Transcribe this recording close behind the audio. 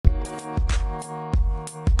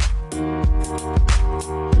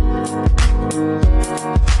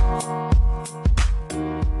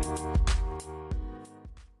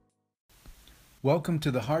Welcome to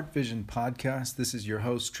the Heart Vision Podcast. This is your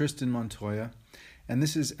host, Tristan Montoya, and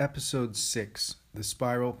this is episode 6, The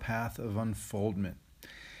Spiral Path of Unfoldment.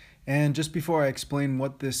 And just before I explain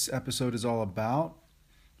what this episode is all about,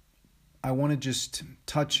 I want to just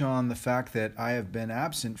touch on the fact that I have been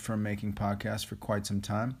absent from making podcasts for quite some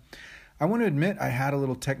time. I want to admit I had a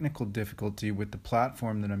little technical difficulty with the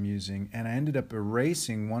platform that I'm using, and I ended up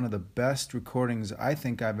erasing one of the best recordings I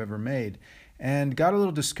think I've ever made. And got a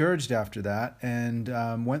little discouraged after that and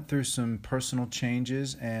went through some personal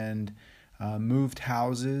changes and moved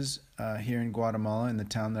houses here in Guatemala in the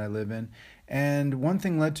town that I live in. And one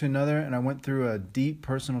thing led to another, and I went through a deep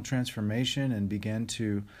personal transformation and began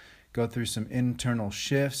to go through some internal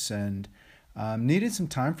shifts and needed some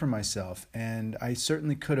time for myself. And I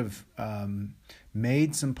certainly could have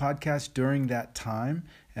made some podcasts during that time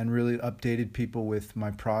and really updated people with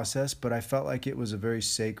my process, but I felt like it was a very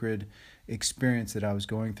sacred experience that I was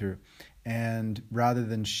going through. And rather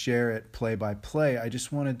than share it play by play, I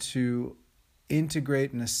just wanted to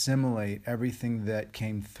integrate and assimilate everything that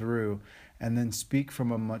came through and then speak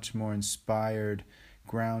from a much more inspired,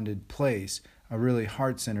 grounded place, a really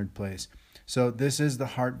heart-centered place. So this is the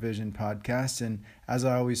Heart Vision Podcast, and as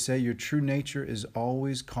I always say, your true nature is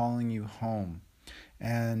always calling you home.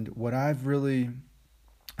 And what I've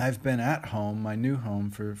been at home, my new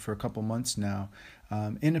home, for a couple months now,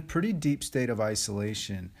 in a pretty deep state of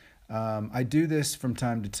isolation. I do this from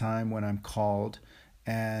time to time when I'm called,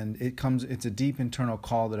 and it's a deep internal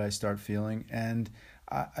call that I start feeling. And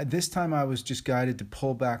this time I was just guided to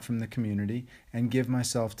pull back from the community and give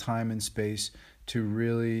myself time and space to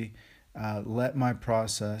really let my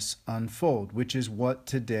process unfold, which is what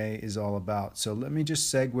today is all about. So let me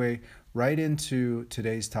just segue right into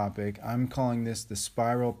today's topic. I'm calling this the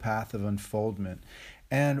spiral path of unfoldment.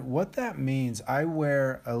 And what that means, I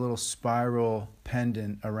wear a little spiral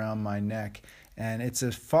pendant around my neck, and it's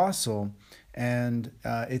a fossil, and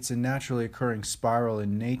it's a naturally occurring spiral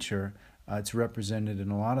in nature. It's represented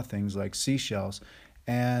in a lot of things like seashells.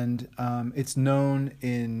 And it's known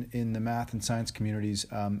in the math and science communities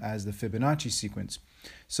as the Fibonacci sequence.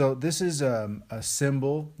 So this is a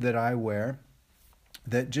symbol that I wear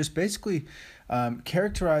that just basically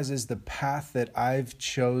characterizes the path that I've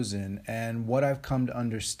chosen and what I've come to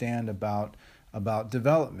understand about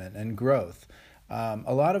development and growth.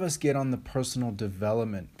 A lot of us get on the personal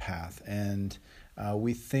development path, and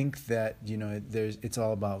we think that it's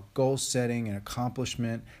all about goal setting and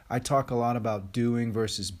accomplishment. I talk a lot about doing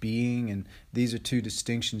versus being, and these are two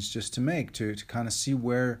distinctions just to make to kind of see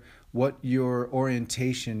what your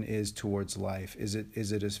orientation is towards life. Is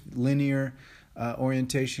it a linear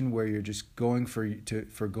orientation where you're just going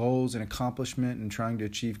for goals and accomplishment and trying to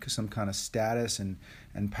achieve some kind of status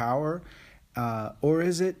and power, or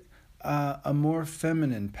is it a more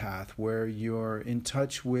feminine path where you're in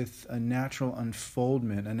touch with a natural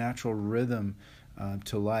unfoldment, a natural rhythm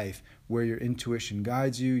to life, where your intuition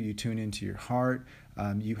guides you, you tune into your heart,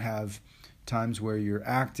 you have times where you're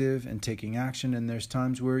active and taking action, and there's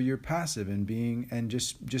times where you're passive and being and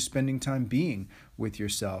just spending time being with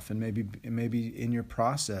yourself, and maybe in your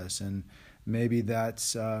process, and maybe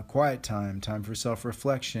that's quiet time for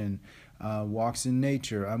self-reflection, walks in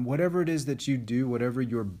nature, whatever it is that you do, whatever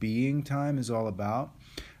your being time is all about.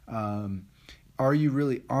 Are you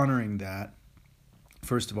really honoring that?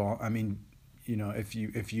 First of all, I mean,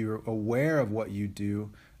 if you're aware of what you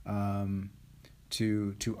do,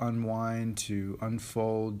 to unwind, to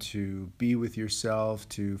unfold, to be with yourself,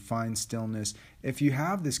 to find stillness. If you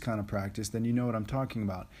have this kind of practice, then you know what I'm talking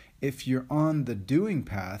about. If you're on the doing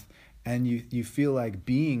path and you feel like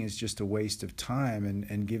being is just a waste of time,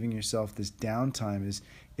 and giving yourself this downtime is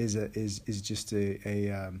just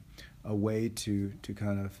a way to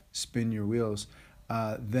kind of spin your wheels,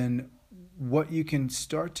 then what you can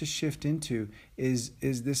start to shift into is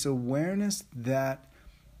this awareness that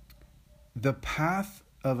the path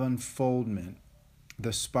of unfoldment,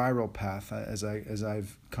 the spiral path, as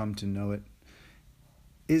I've come to know it,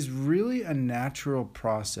 is really a natural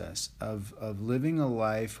process of living a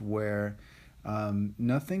life where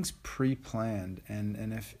nothing's pre-planned.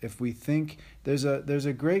 And if we think, there's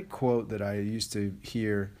a great quote that I used to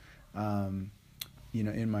hear, in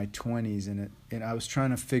my 20s, and I was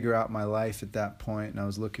trying to figure out my life at that point, and I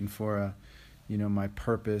was looking for my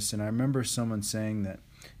purpose. And I remember someone saying that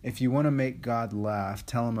if you want to make God laugh,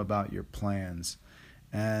 tell him about your plans.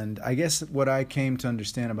 And I guess what I came to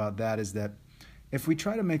understand about that is that if we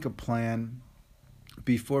try to make a plan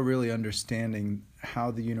before really understanding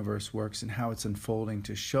how the universe works and how it's unfolding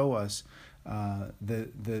to show us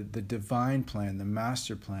the divine plan, the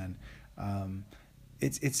master plan,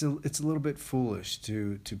 it's a little bit foolish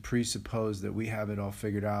to presuppose that we have it all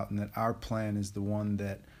figured out and that our plan is the one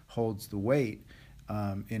that holds the weight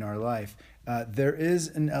in our life. There is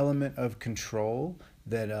an element of control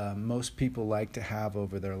that most people like to have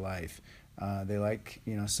over their life. They like,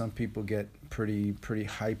 some people get pretty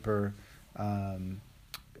hyper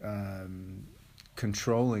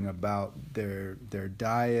controlling about their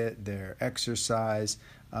diet, their exercise.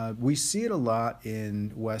 We see it a lot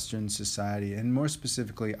in Western society, and more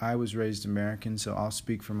specifically, I was raised American, so I'll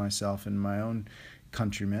speak for myself and my own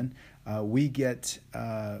countrymen. We get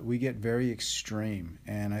very extreme,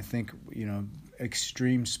 and I think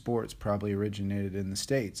extreme sports probably originated in the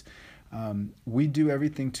States. We do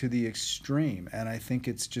everything to the extreme, and I think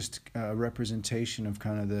it's just a representation of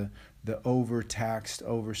kind of the overtaxed,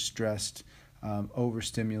 overstressed,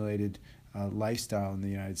 overstimulated lifestyle in the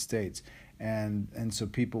United States. And so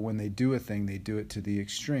people, when they do a thing, they do it to the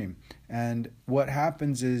extreme. And what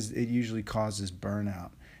happens is it usually causes burnout.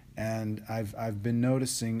 And I've been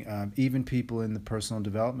noticing even people in the personal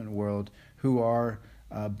development world who are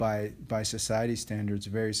by society standards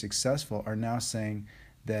very successful are now saying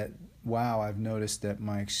that, wow, I've noticed that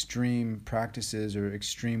my extreme practices or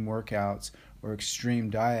extreme workouts or extreme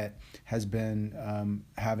diet has been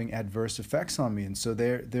having adverse effects on me. And so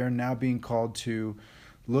they're now being called to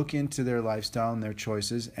look into their lifestyle and their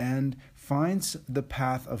choices and find the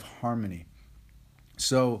path of harmony.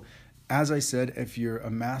 So, as I said, if you're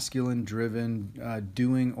a masculine-driven,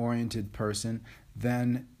 doing-oriented person,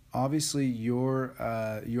 then obviously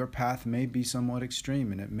your path may be somewhat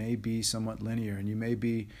extreme, and it may be somewhat linear, and you may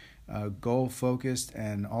be goal-focused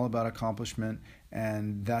and all about accomplishment,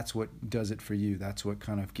 and that's what does it for you. That's what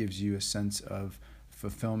kind of gives you a sense of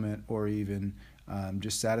fulfillment, or even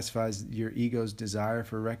just satisfies your ego's desire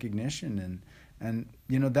for recognition. And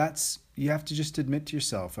that's, you have to just admit to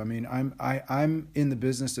yourself. I mean, I'm in the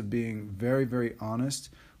business of being very, very honest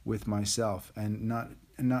with myself and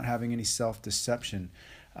not having any self-deception.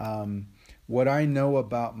 What I know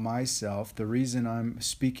about myself, the reason I'm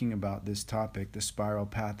speaking about this topic, the spiral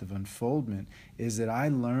path of unfoldment, is that I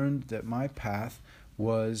learned that my path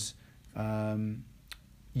was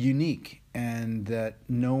unique, and that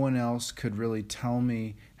no one else could really tell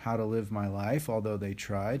me how to live my life, although they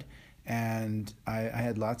tried. And I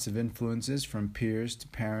had lots of influences, from peers to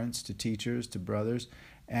parents to teachers to brothers,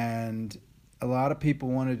 and a lot of people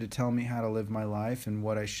wanted to tell me how to live my life and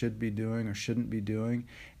what I should be doing or shouldn't be doing.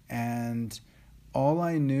 And all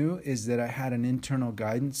I knew is that I had an internal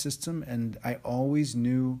guidance system, and I always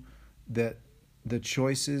knew that the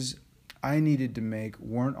choices I needed to make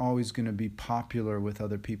weren't always going to be popular with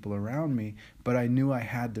other people around me, but I knew I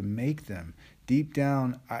had to make them. Deep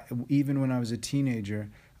down, even when I was a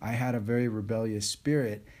teenager, I had a very rebellious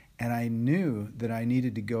spirit, and I knew that I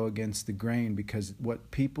needed to go against the grain, because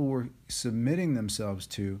what people were submitting themselves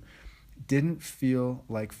to didn't feel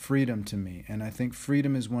like freedom to me. And I think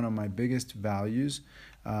freedom is one of my biggest values.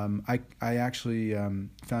 I actually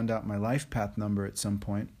found out my life path number at some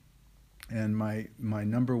point, and my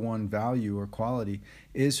number one value or quality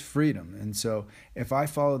is freedom. And so if I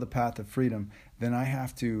follow the path of freedom, then I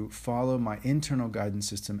have to follow my internal guidance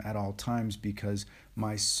system at all times, because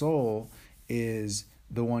my soul is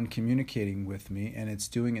the one communicating with me, and it's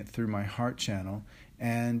doing it through my heart channel,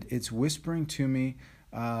 and it's whispering to me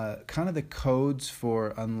kind of the codes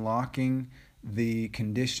for unlocking the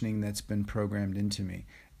conditioning that's been programmed into me.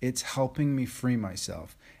 It's helping me free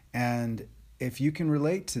myself. And if you can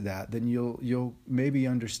relate to that, then you'll maybe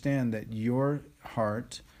understand that your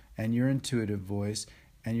heart and your intuitive voice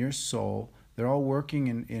and your soul, they're all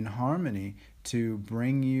working in harmony to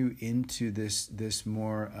bring you into this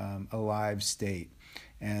more alive state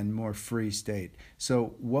and more free state.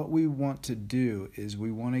 So what we want to do is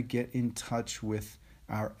we want to get in touch with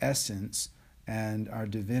our essence and our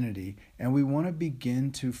divinity, and we want to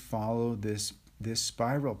begin to follow this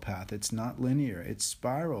spiral path. It's not linear, it's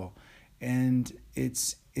spiral. And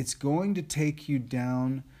it's going to take you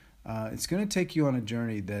down, it's going to take you on a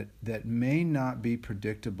journey that may not be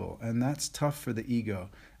predictable. And that's tough for the ego.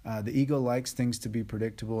 The ego likes things to be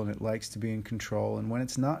predictable, and it likes to be in control. And when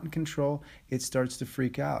it's not in control, it starts to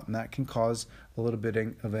freak out. And that can cause a little bit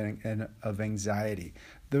of anxiety.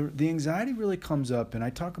 The anxiety really comes up, and I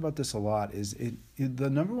talk about this a lot, is the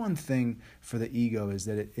number one thing for the ego is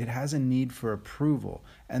that it has a need for approval.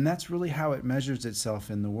 And that's really how it measures itself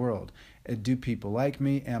in the world. Do people like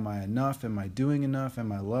me? Am I enough? Am I doing enough?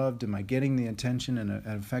 Am I loved? Am I getting the attention and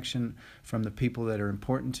affection from the people that are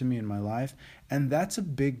important to me in my life? And that's a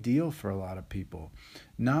big deal for a lot of people.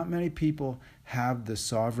 Not many people have the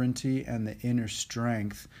sovereignty and the inner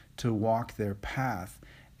strength to walk their path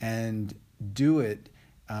and do it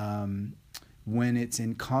when it's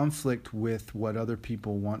in conflict with what other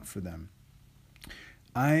people want for them.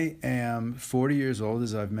 I am 40 years old,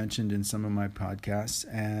 as I've mentioned in some of my podcasts,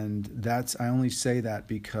 and I only say that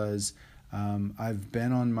because I've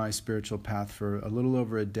been on my spiritual path for a little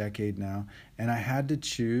over a decade now, and I had to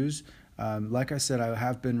choose. Like I said, I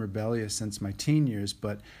have been rebellious since my teen years,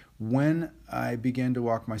 but when I began to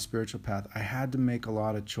walk my spiritual path, I had to make a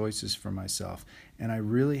lot of choices for myself, and I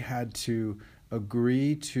really had to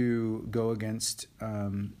agree to go against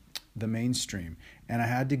the mainstream, and I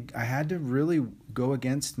had to really go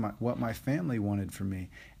against what my family wanted for me.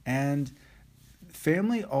 And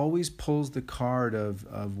family always pulls the card of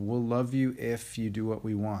we'll love you if you do what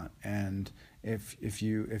we want, and if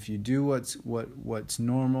you do what's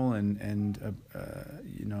normal and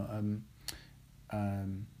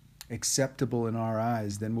acceptable in our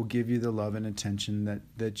eyes, then we'll give you the love and attention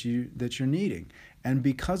that you're needing. And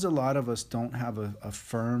because a lot of us don't have a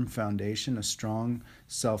firm foundation, a strong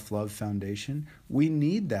self-love foundation, we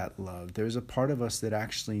need that love. There's a part of us that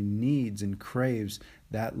actually needs and craves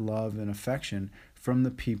that love and affection from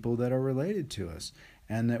the people that are related to us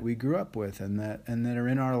and that we grew up with and that are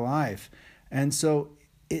in our life. And so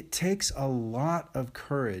it takes a lot of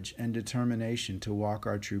courage and determination to walk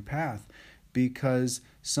our true path, because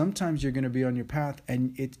sometimes you're going to be on your path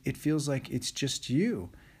and it feels like it's just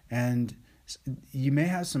you. And you may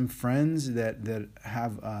have some friends that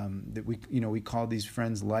have that we call these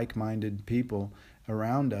friends like-minded people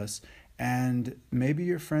around us, and maybe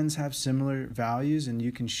your friends have similar values and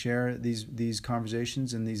you can share these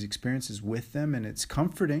conversations and these experiences with them, and it's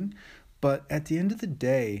comforting. But at the end of the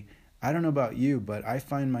day, I don't know about you, but I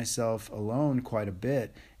find myself alone quite a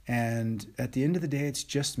bit. And at the end of the day, it's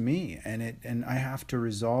just me, and I have to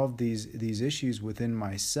resolve these issues within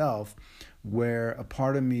myself, where a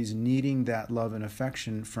part of me is needing that love and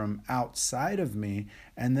affection from outside of me,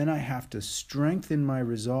 and then I have to strengthen my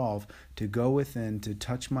resolve to go within, to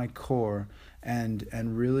touch my core, and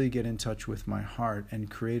really get in touch with my heart and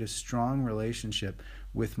create a strong relationship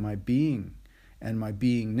with my being and my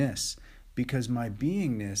beingness, because my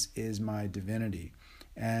beingness is my divinity.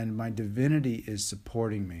 And my divinity is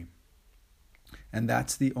supporting me. And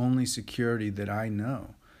that's the only security that I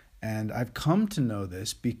know. And I've come to know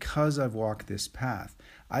this because I've walked this path.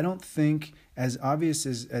 I don't think, as obvious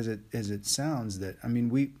as it sounds, that,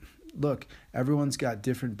 look, everyone's got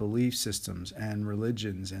different belief systems and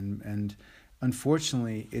religions, and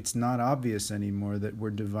unfortunately, it's not obvious anymore that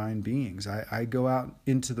we're divine beings. I go out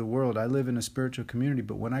into the world. I live in a spiritual community,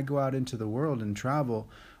 but when I go out into the world and travel,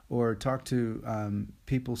 or talk to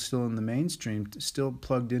people still in the mainstream, still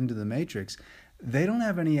plugged into the matrix, they don't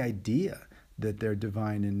have any idea that they're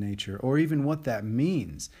divine in nature or even what that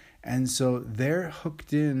means. And so they're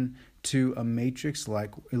hooked in to a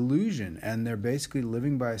matrix-like illusion, and they're basically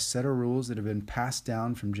living by a set of rules that have been passed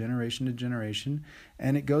down from generation to generation.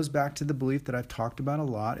 And it goes back to the belief that I've talked about a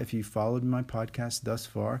lot. If you followed my podcast thus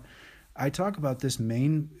far, I talk about this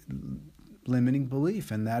main limiting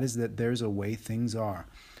belief, and that is that there's a way things are.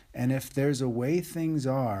 And if there's a way things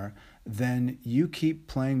are, then you keep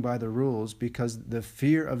playing by the rules, because the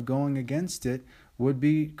fear of going against it would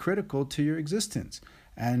be critical to your existence.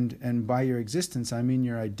 And by your existence, I mean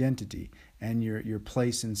your identity and your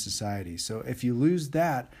place in society. So if you lose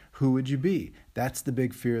that, who would you be? That's the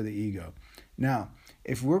big fear of the ego. Now,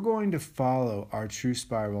 if we're going to follow our true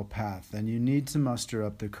spiral path, then you need to muster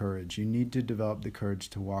up the courage. You need to develop the courage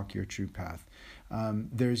to walk your true path.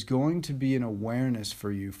 There's going to be an awareness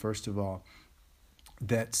for you, first of all,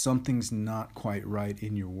 that something's not quite right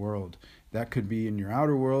in your world. That could be in your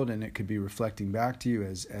outer world, and it could be reflecting back to you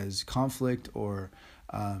as conflict or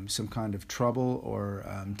some kind of trouble or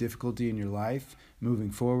difficulty in your life,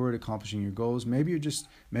 moving forward, accomplishing your goals.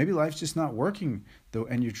 Maybe life's just not working though,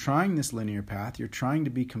 and you're trying this linear path. You're trying to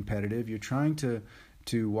be competitive. You're trying to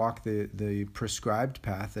walk the prescribed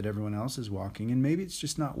path that everyone else is walking, and maybe it's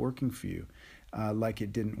just not working for you, like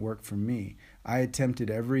it didn't work for me. I attempted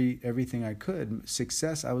everything I could.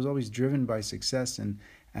 Success, I was always driven by success, and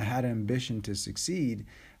I had ambition to succeed.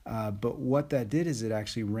 But what that did is it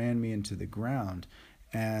actually ran me into the ground.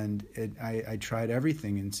 And I tried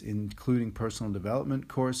everything, including personal development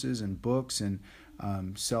courses and books and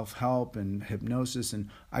self-help and hypnosis. And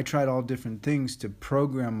I tried all different things to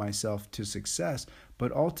program myself to success.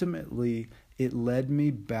 But ultimately, it led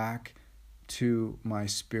me back to my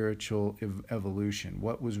spiritual evolution.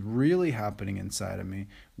 What was really happening inside of me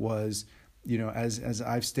was, as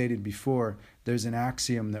I've stated before, there's an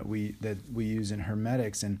axiom that we use in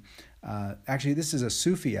Hermetics, and actually this is a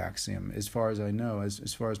Sufi axiom as far as I know,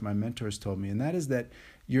 as far as my mentors told me, and that is that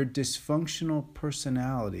your dysfunctional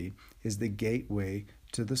personality is the gateway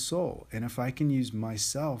to the soul. And if I can use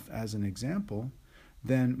myself as an example,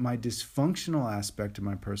 then my dysfunctional aspect of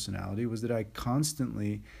my personality was that I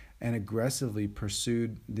constantly and aggressively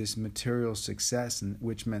pursued this material success,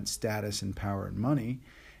 which meant status and power and money.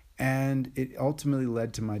 And it ultimately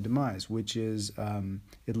led to my demise, which is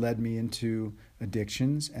it led me into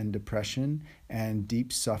addictions and depression and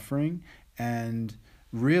deep suffering. And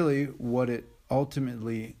really what it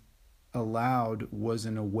ultimately allowed was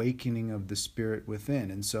an awakening of the spirit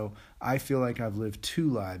within. And so I feel like I've lived two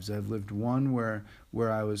lives. I've lived one where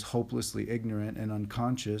I was hopelessly ignorant and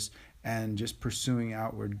unconscious and just pursuing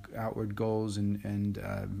outward goals and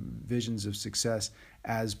visions of success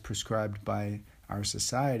as prescribed by our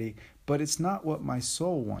society, but it's not what my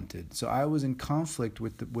soul wanted. So I was in conflict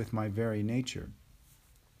with my very nature.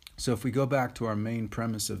 So if we go back to our main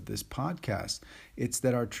premise of this podcast, it's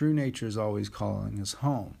that our true nature is always calling us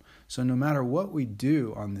home. So no matter what we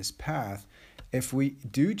do on this path, if we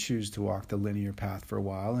do choose to walk the linear path for a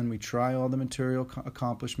while and we try all the material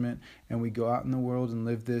accomplishment and we go out in the world and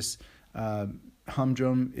live this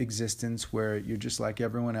humdrum existence where you're just like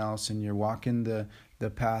everyone else and you're walking the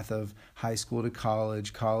path of high school to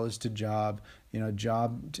college to job,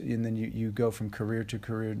 and then you go from career to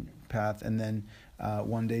career path, and then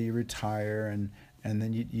one day you retire and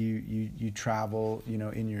then you travel,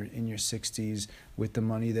 in your 60s with the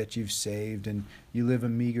money that you've saved, and you live a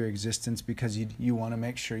meager existence because you want to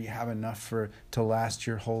make sure you have enough to last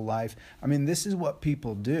your whole life. I mean, this is what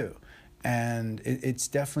people do. And it's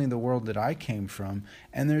definitely the world that I came from.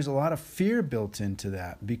 And there's a lot of fear built into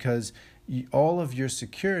that because all of your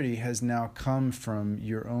security has now come from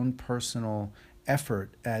your own personal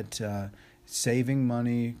effort at saving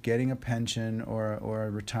money, getting a pension or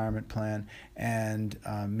a retirement plan, and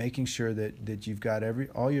making sure that you've got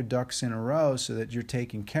all your ducks in a row so that you're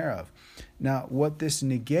taken care of. Now, what this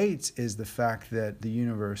negates is the fact that the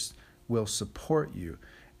universe will support you.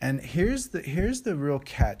 And here's the real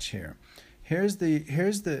catch here. Here's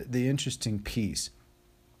the interesting piece.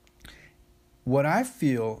 What I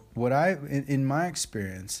feel, in my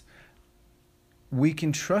experience, we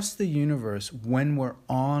can trust the universe when we're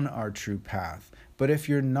on our true path. But if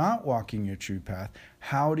you're not walking your true path,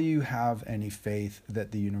 how do you have any faith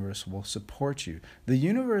that the universe will support you? The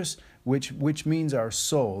universe, which means our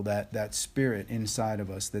soul, that spirit inside of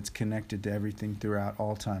us that's connected to everything throughout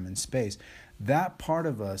all time and space, that part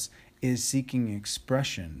of us is seeking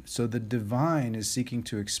expression. So the divine is seeking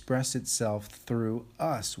to express itself through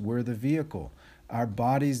us. We're the vehicle. Our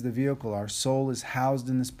body's the vehicle. Our soul is housed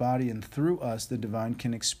in this body, and through us, the divine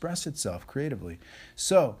can express itself creatively.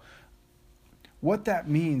 So what that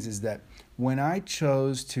means is that when I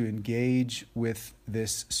chose to engage with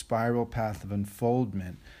this spiral path of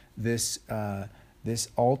unfoldment, this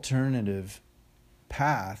alternative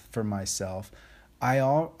path for myself,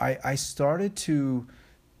 I started to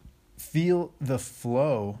feel the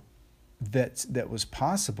flow that was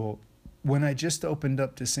possible when I just opened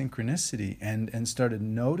up to synchronicity and started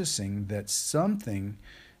noticing that something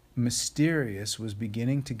mysterious was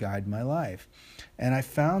beginning to guide my life. And I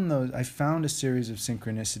found a series of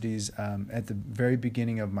synchronicities at the very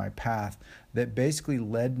beginning of my path that basically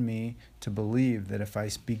led me to believe that if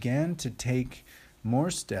I began to take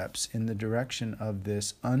more steps in the direction of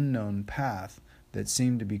this unknown path that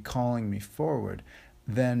seemed to be calling me forward,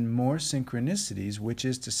 then more synchronicities, which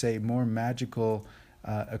is to say more magical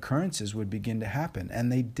occurrences, would begin to happen.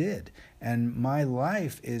 And they did. And my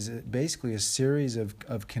life is basically a series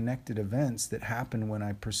of connected events that happen when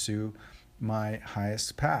I pursue my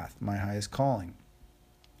highest path, my highest calling.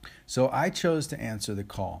 So I chose to answer the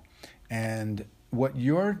call. And what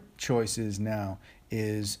your choice is now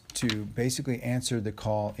is to basically answer the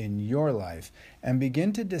call in your life and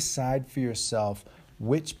begin to decide for yourself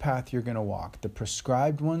which path you're going to walk. The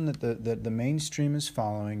prescribed one that the mainstream is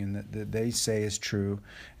following and that they say is true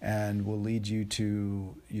and will lead you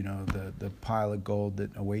to, the pile of gold that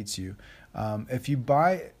awaits you. If you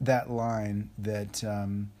buy that line that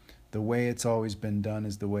the way it's always been done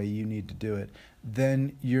is the way you need to do it,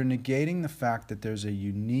 then you're negating the fact that there's a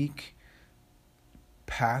unique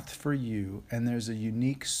path for you and there's a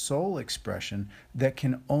unique soul expression that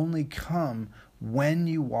can only come when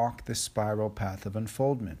you walk the spiral path of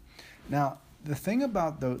unfoldment. Now, the thing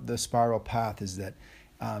about the spiral path is that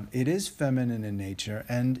it is feminine in nature,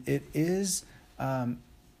 and it is, I'm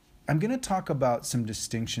going to talk about some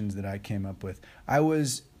distinctions that I came up with. I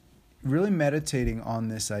was really meditating on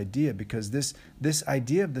this idea because this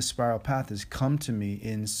idea of the spiral path has come to me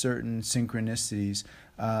in certain synchronicities.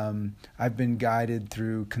 I've been guided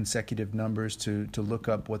through consecutive numbers to look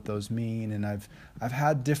up what those mean, and I've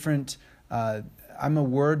had different I'm a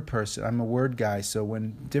word person. I'm a word guy. So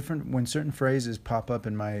when certain phrases pop up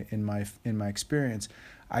in my experience,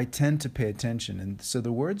 I tend to pay attention. And so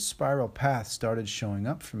the word spiral path started showing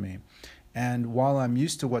up for me. And while I'm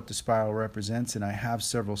used to what the spiral represents, and I have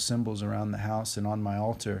several symbols around the house and on my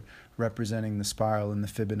altar representing the spiral in the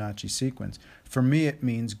Fibonacci sequence, for me it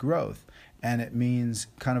means growth, and it means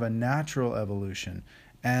kind of a natural evolution.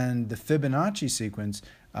 And the Fibonacci sequence,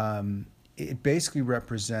 it basically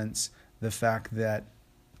represents the fact that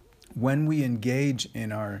when we engage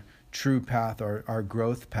in our true path, our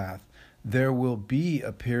growth path, there will be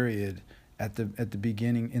a period at the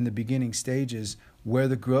beginning, in the beginning stages, where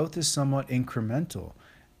the growth is somewhat incremental.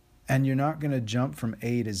 And you're not going to jump from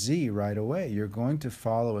A to Z right away. You're going to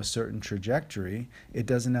follow a certain trajectory. It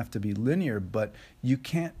doesn't have to be linear, but you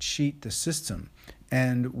can't cheat the system.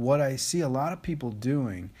 And what I see a lot of people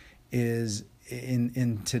doing is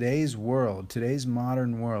in today's world, today's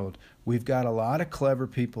modern world, we've got a lot of clever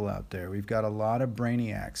people out there. We've got a lot of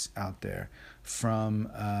brainiacs out there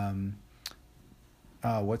from,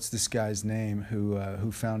 what's this guy's name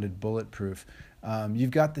who founded Bulletproof?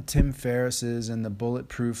 You've got the Tim Ferrisses and the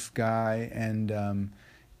Bulletproof guy, and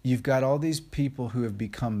you've got all these people who have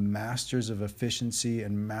become masters of efficiency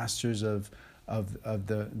and masters of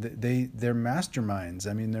they're masterminds.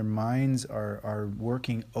 I mean, their minds are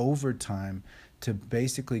working overtime to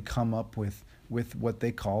basically come up with what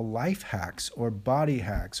they call life hacks or body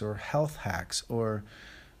hacks or health hacks or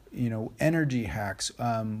energy hacks.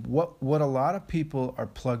 What a lot of people are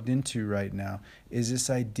plugged into right now is this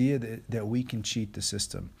idea that we can cheat the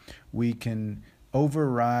system. We can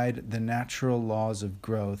override the natural laws of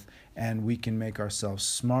growth, and we can make ourselves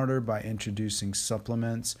smarter by introducing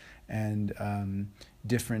supplements and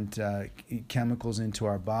different chemicals into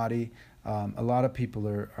our body. A lot of people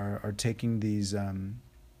are taking these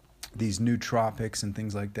nootropics and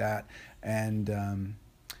things like that, and a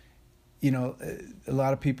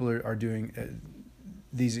lot of people are doing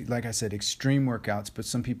these, like I said, extreme workouts, but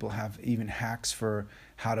some people have even hacks for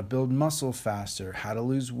how to build muscle faster, how to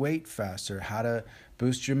lose weight faster, how to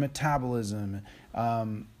boost your metabolism.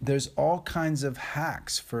 There's all kinds of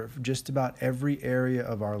hacks for just about every area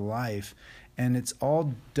of our life, and it's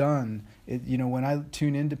all done. When I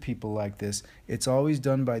tune into people like this, it's always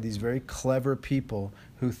done by these very clever people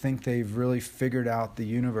who think they've really figured out the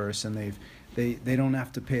universe, and they don't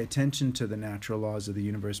have to pay attention to the natural laws of the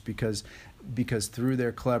universe because through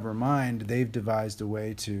their clever mind, they've devised a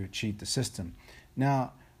way to cheat the system.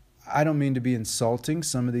 Now, I don't mean to be insulting.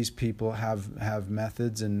 Some of these people have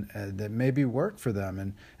methods and that maybe work for them,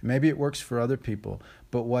 and maybe it works for other people.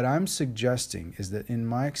 But what I'm suggesting is that in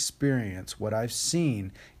my experience, what I've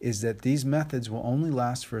seen is that these methods will only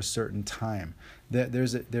last for a certain time. That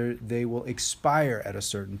they will expire at a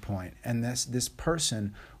certain point, and this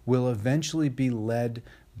person will eventually be led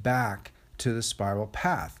back to the spiral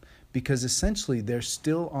path, because essentially they're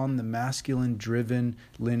still on the masculine-driven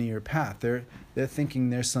linear path. They're thinking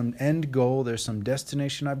there's some end goal, there's some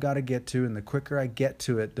destination I've got to get to, and the quicker I get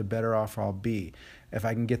to it, the better off I'll be. If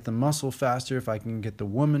I can get the muscle faster, if I can get the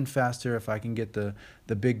woman faster, if I can get the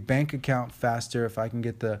big bank account faster, if I can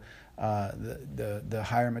get the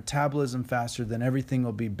higher metabolism faster, then everything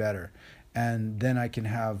will be better. And then I can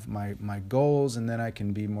have my goals, and then I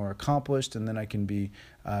can be more accomplished, and then I can be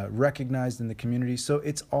recognized in the community. So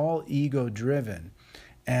it's all ego-driven.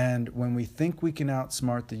 And when we think we can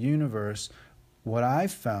outsmart the universe, what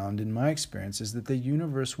I've found in my experience is that the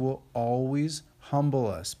universe will always humble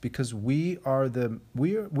us, because we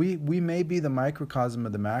may be the microcosm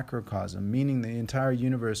of the macrocosm, meaning the entire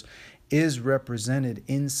universe is represented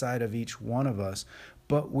inside of each one of us.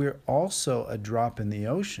 But we're also a drop in the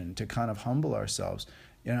ocean to kind of humble ourselves.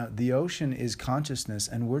 The ocean is consciousness,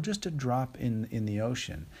 and we're just a drop in the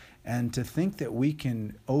ocean. And to think that we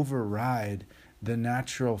can override the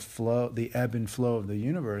natural flow, the ebb and flow of the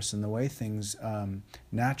universe and the way things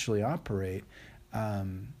naturally operate,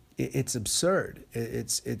 it's absurd.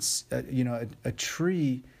 A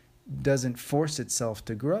tree doesn't force itself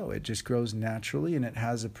to grow. It just grows naturally, and it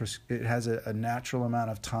has a natural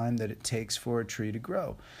amount of time that it takes for a tree to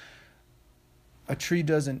grow. A tree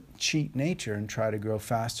doesn't cheat nature and try to grow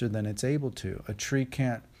faster than it's able to. A tree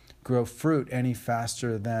can't grow fruit any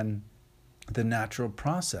faster than the natural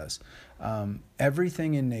process.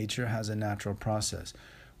 Everything in nature has a natural process.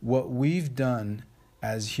 What we've done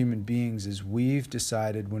as human beings is we've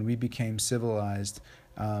decided, when we became civilized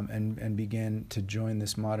and began to join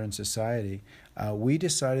this modern society, we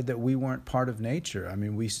decided that we weren't part of nature. I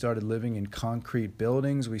mean, we started living in concrete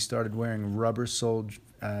buildings. We started wearing rubber-soled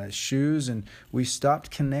shoes, and we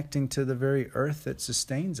stopped connecting to the very earth that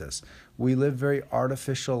sustains us. We live very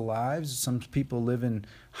artificial lives. Some people live in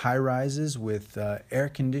high rises with air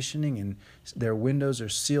conditioning, and their windows are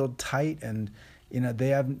sealed tight, and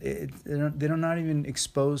they're not even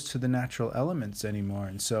exposed to the natural elements anymore.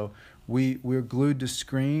 And so we're glued to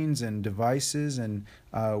screens and devices, and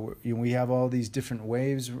we have all these different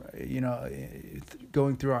waves,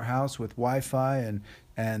 going through our house with Wi-Fi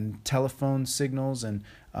and telephone signals and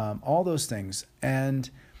all those things. And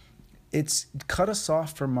it's cut us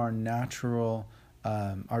off from our natural,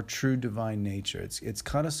 our true divine nature. It's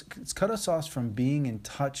cut us off from being in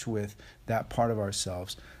touch with that part of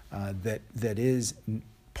ourselves that is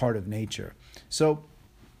part of nature. So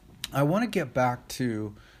I want to get back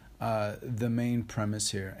to the main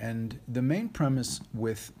premise here, and the main premise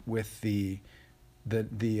with the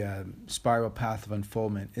spiral path of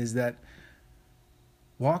unfoldment is that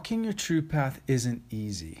walking your true path isn't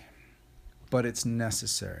easy, but it's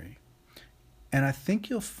necessary. And I think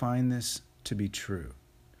you'll find this to be true.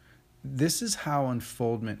 This is how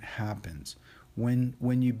unfoldment happens.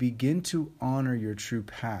 When you begin to honor your true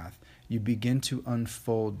path, you begin to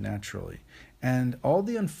unfold naturally. And all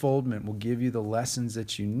the unfoldment will give you the lessons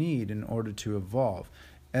that you need in order to evolve.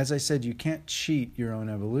 As I said, you can't cheat your own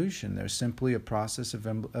evolution. There's simply a process of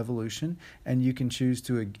evolution, and you can choose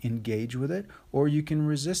to engage with it, or you can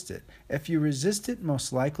resist it. If you resist it,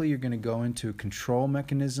 most likely you're going to go into control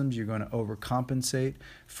mechanisms. You're going to overcompensate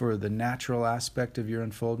for the natural aspect of your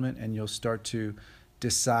unfoldment, and you'll start to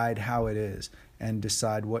decide how it is and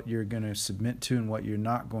decide what you're going to submit to and what you're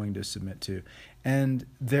not going to submit to. And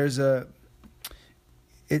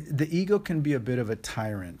the ego can be a bit of a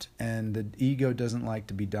tyrant, and the ego doesn't like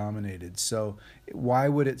to be dominated. So why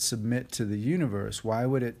would it submit to the universe? Why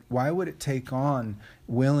would it take on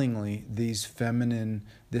willingly this feminine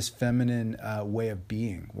way of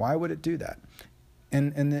being? Why would it do that?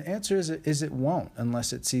 And the answer is it won't,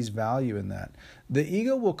 unless it sees value in that. The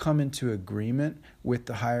ego will come into agreement with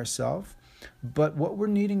the higher self, but what we're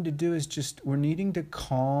needing to do is we're needing to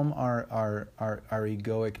calm our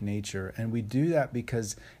egoic nature. And we do that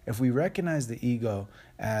because if we recognize the ego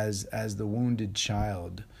as the wounded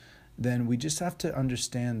child, then we just have to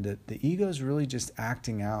understand that the ego is really just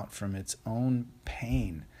acting out from its own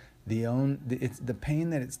pain, the pain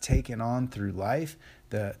that it's taken on through life,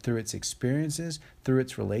 through its experiences, through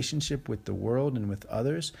its relationship with the world and with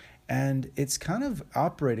others. And it's kind of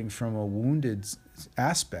operating from a wounded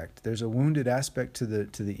aspect. There's a wounded aspect to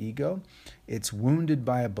the ego. It's wounded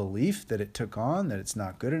by a belief that it took on, that it's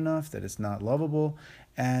not good enough, that it's not lovable,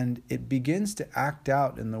 and it begins to act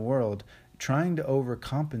out in the world, trying to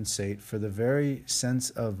overcompensate for the very sense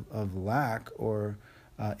of lack or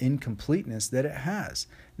incompleteness that it has.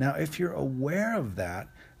 Now, if you're aware of that,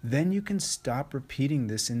 then you can stop repeating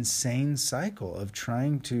this insane cycle of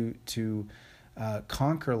trying to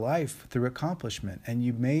conquer life through accomplishment. And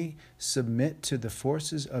you may submit to the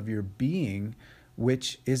forces of your being,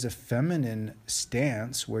 which is a feminine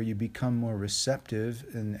stance where you become more receptive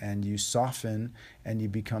and you soften and you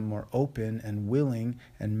become more open and willing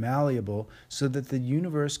and malleable so that the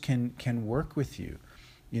universe can work with you.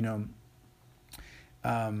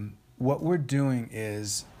 What we're doing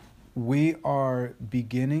is we are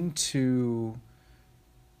beginning to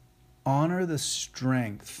honor the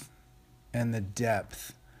strength and the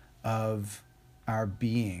depth of our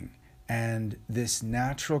being and this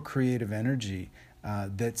natural creative energy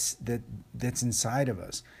that's inside of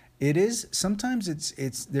us. It is sometimes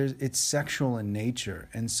it's sexual in nature,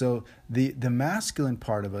 and so the masculine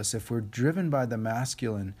part of us, if we're driven by the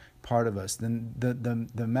masculine part of us, then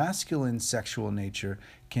the masculine sexual nature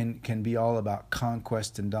can be all about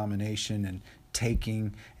conquest and domination and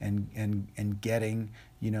taking and getting,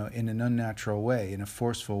 in an unnatural way, in a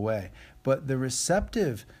forceful way. But the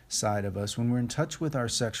receptive side of us, when we're in touch with our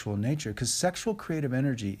sexual nature, because sexual creative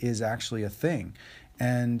energy is actually a thing.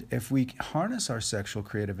 And if we harness our sexual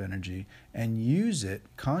creative energy and use it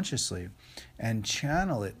consciously and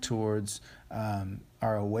channel it towards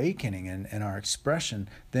our awakening and our expression,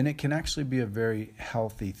 then it can actually be a very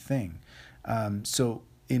healthy thing. So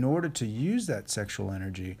in order to use that sexual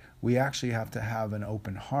energy, we actually have to have an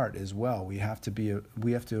open heart as well. We have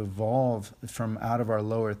to evolve from out of our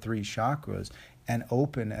lower three chakras and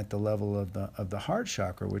open at the level of the heart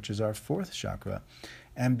chakra, which is our fourth chakra,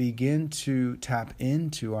 and begin to tap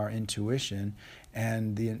into our intuition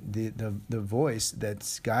and the voice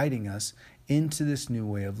that's guiding us into this new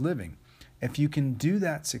way of living. If you can do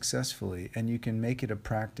that successfully and you can make it a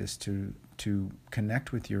practice to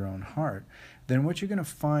connect with your own heart, then what you're going to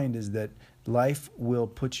find is that life will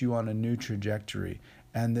put you on a new trajectory.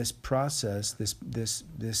 And this process,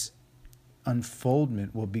 this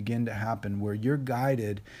unfoldment will begin to happen where you're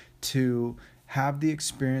guided to have the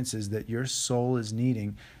experiences that your soul is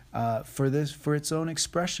needing for its own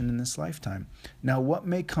expression in this lifetime. Now, what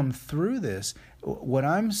may come through this, what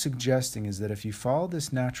I'm suggesting is that if you follow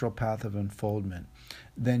this natural path of unfoldment,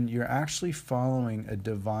 then you're actually following a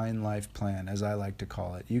divine life plan, as I like to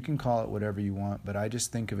call it. You can call it whatever you want, but I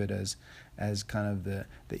just think of it as kind of the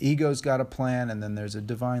ego's got a plan, and then there's a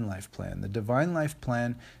divine life plan. The divine life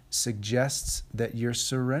plan suggests that you're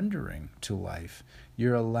surrendering to life.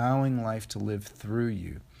 You're allowing life to live through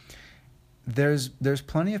you. There's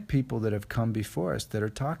plenty of people that have come before us that are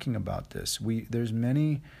talking about this. There's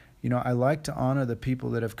many, I like to honor the people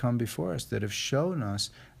that have come before us that have shown us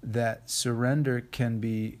that surrender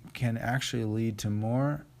can actually lead to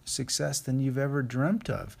more success than you've ever dreamt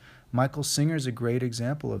of. Michael Singer is a great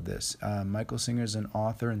example of this. Michael Singer is an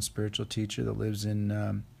author and spiritual teacher that lives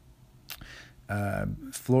in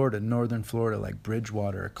Florida, northern Florida, like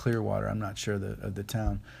Bridgewater or Clearwater. I'm not sure of the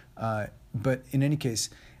town. But in any case,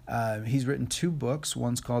 he's written 2 books.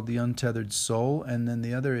 One's called The Untethered Soul, and then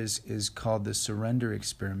the other is called The Surrender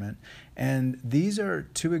Experiment. And these are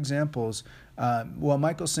 2 examples.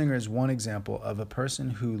 Michael Singer is one example of a person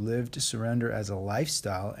who lived to surrender as a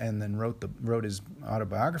lifestyle and then wrote his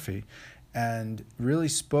autobiography and really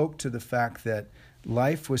spoke to the fact that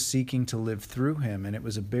life was seeking to live through him, and it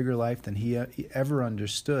was a bigger life than he ever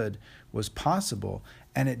understood was possible.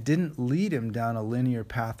 And it didn't lead him down a linear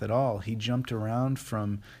path at all. He jumped around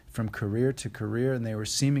from career to career, and they were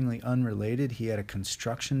seemingly unrelated. He had a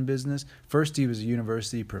construction business. First, he was a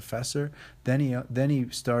university professor. Then he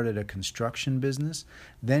started a construction business.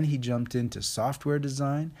 Then he jumped into software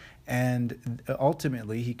design, and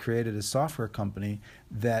ultimately he created a software company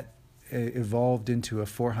that evolved into a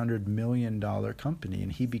 $400 million company,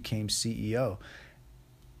 and he became CEO.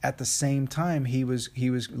 At the same time, he was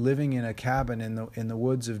living in a cabin in the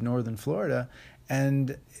woods of northern Florida,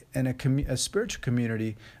 and a spiritual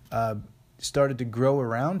community started to grow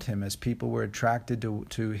around him as people were attracted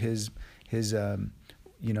to his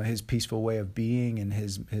peaceful way of being, and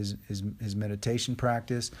his meditation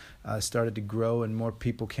practice started to grow, and more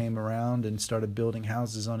people came around and started building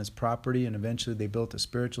houses on his property, and eventually they built a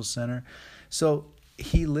spiritual center. So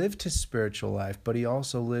he lived his spiritual life, but he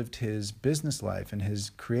also lived his business life and his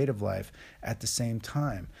creative life at the same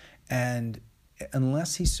time. And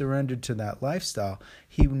unless he surrendered to that lifestyle,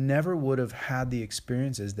 he never would have had the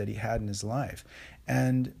experiences that he had in his life.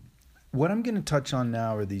 And what I'm going to touch on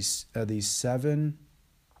now are these 7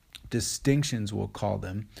 distinctions, we'll call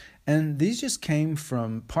them. And these just came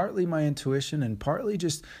from partly my intuition and partly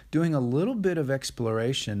just doing a little bit of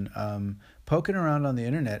exploration, poking around on the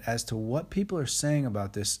internet as to what people are saying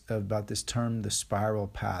about this term, the spiral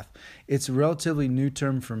path. It's a relatively new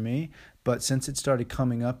term for me, but since it started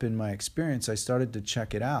coming up in my experience, I started to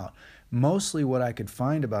check it out. Mostly what I could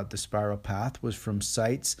find about the spiral path was from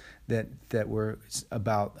sites that were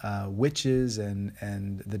about witches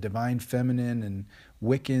and the divine feminine and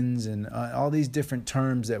Wiccans and all these different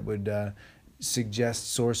terms that would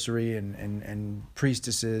suggest sorcery and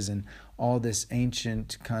priestesses and all this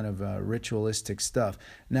ancient kind of ritualistic stuff.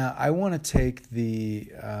 Now, I want to take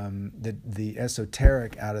the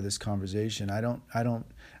esoteric out of this conversation.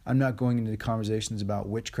 I'm not going into conversations about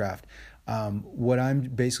witchcraft. What I'm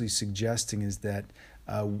basically suggesting is that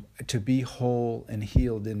to be whole and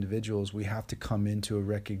healed individuals, we have to come into a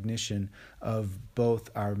recognition of both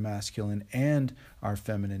our masculine and our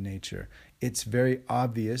feminine nature. It's very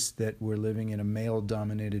obvious that we're living in a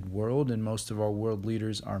male-dominated world, and most of our world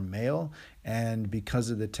leaders are male. And because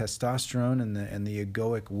of the testosterone and the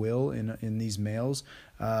egoic will in these males,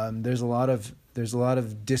 there's a lot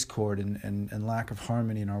of discord and lack of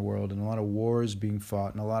harmony in our world, and a lot of wars being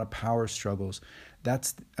fought, and a lot of power struggles.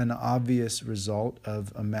 That's an obvious result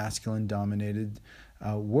of a masculine-dominated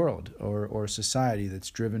world or society that's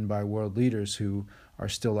driven by world leaders who are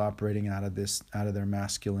still operating out of their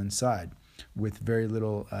masculine side, with very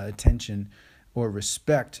little attention or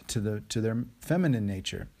respect to their feminine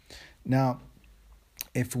nature. Now,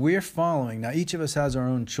 if we're following, now each of us has our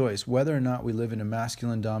own choice, whether or not we live in a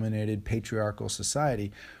masculine-dominated patriarchal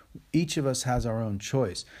society. Each of us has our own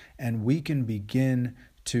choice, and we can begin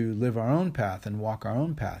to live our own path and walk our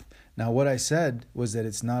own path. Now, what I said was that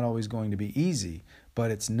it's not always going to be easy,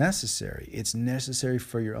 but it's necessary. It's necessary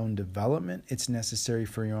for your own development. It's necessary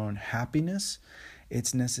for your own happiness.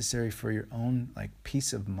 It's necessary for your own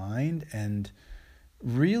peace of mind. And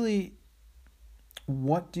really,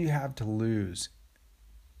 what do you have to lose?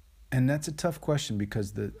 And that's a tough question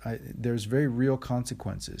because there's very real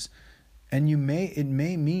consequences. And it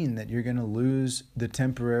may mean that you're going to lose the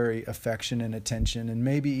temporary affection and attention and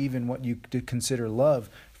maybe even what you consider love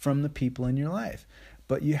from the people in your life.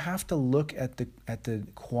 But you have to look at the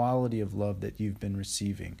quality of love that you've been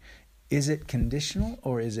receiving. Is it conditional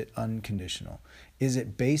or is it unconditional? Is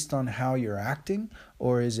it based on how you're acting,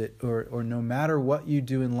 or is it or no matter what you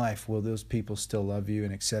do in life, will those people still love you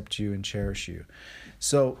and accept you and cherish you?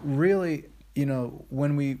 So really,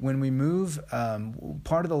 when we move,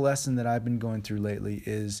 part of the lesson that I've been going through lately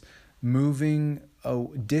is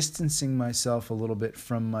distancing myself a little bit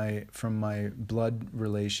from my blood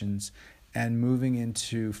relations and moving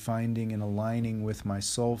into finding and aligning with my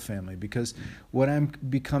soul family. Because what I'm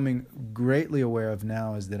becoming greatly aware of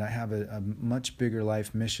now is that I have a much bigger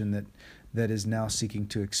life mission that is now seeking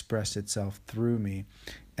to express itself through me.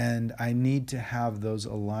 And I need to have those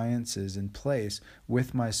alliances in place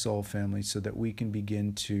with my soul family so that we can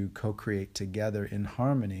begin to co-create together in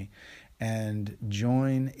harmony and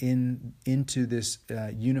join into this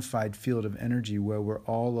unified field of energy where we're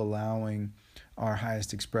all allowing our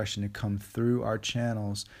highest expression to come through our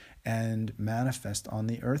channels and manifest on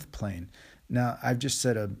the earth plane. Now, I've just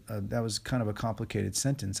said that was kind of a complicated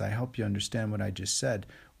sentence. I hope you understand what I just said.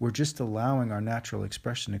 We're just allowing our natural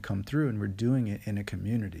expression to come through, and we're doing it in a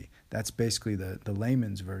community. That's basically the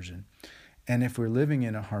layman's version. And if we're living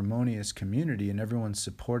in a harmonious community and everyone's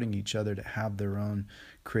supporting each other to have their own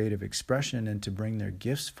creative expression and to bring their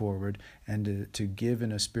gifts forward and to give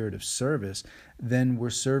in a spirit of service, then we're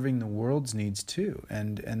serving the world's needs too.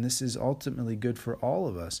 And this is ultimately good for all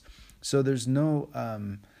of us. So there's no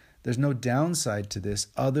downside to this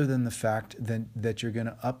other than the fact that you're going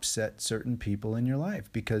to upset certain people in your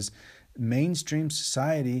life, because mainstream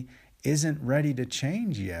society isn't ready to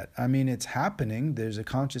change yet. I mean, it's happening. There's a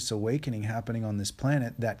conscious awakening happening on this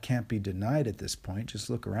planet that can't be denied at this point. Just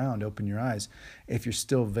look around, open your eyes. If you're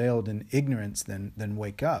still veiled in ignorance, then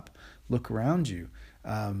wake up. Look around you.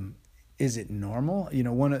 Is it normal?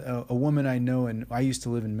 A woman I know, and I used to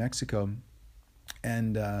live in Mexico,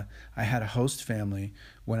 and I had a host family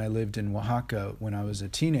when I lived in Oaxaca when I was a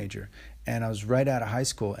teenager, and I was right out of high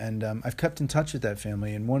school. And I've kept in touch with that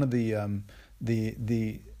family. And one of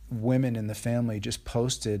the women in the family just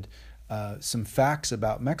posted some facts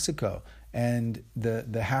about Mexico, and the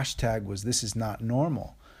hashtag was "This is not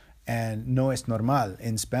normal," and "No es normal"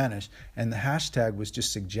 in Spanish. And the hashtag was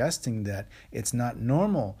just suggesting that it's not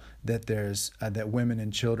normal that there's that women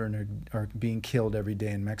and children are being killed every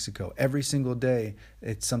day in Mexico. Every single day,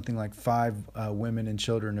 it's something like 5 women and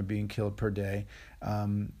children are being killed per day.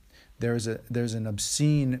 There's an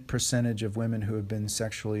obscene percentage of women who have been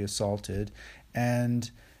sexually assaulted,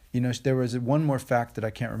 and there was one more fact that I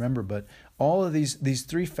can't remember, but all of these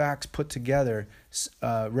 3 facts put together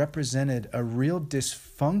represented a real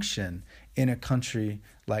dysfunction in a country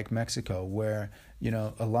like Mexico, where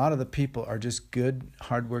a lot of the people are just good,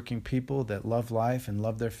 hardworking people that love life and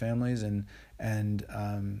love their families, and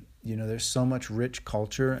there's so much rich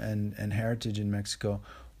culture and heritage in Mexico.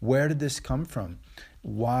 Where did this come from?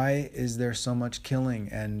 Why is there so much killing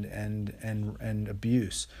and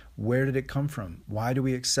abuse? Where did it come from? Why do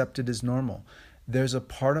we accept it as normal? There's a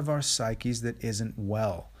part of our psyches that isn't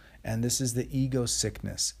well, and this is the ego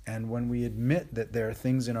sickness. And when we admit that there are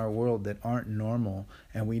things in our world that aren't normal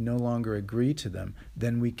and we no longer agree to them,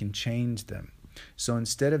 then we can change them. So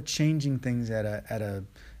instead of changing things at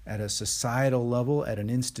a societal level, at an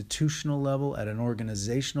institutional level, at an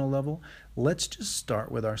organizational level, let's just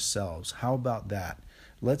start with ourselves. How about that?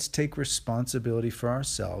 Let's take responsibility for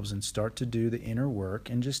ourselves and start to do the inner work.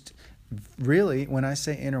 And just really, when I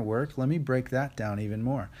say inner work, let me break that down even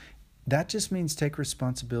more. That just means take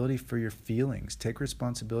responsibility for your feelings. Take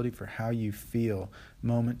responsibility for how you feel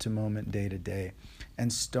moment to moment, day to day.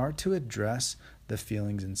 And start to address the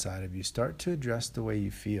feelings inside of you. Start to address the way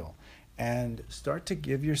you feel. And start to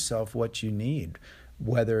give yourself what you need,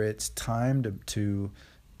 whether it's time to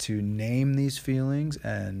name these feelings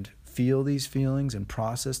and feel these feelings and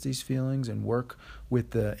process these feelings and work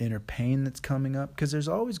with the inner pain that's coming up, because there's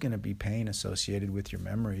always going to be pain associated with your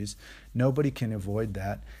memories. Nobody can avoid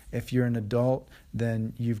that. If you're an adult,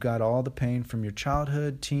 then you've got all the pain from your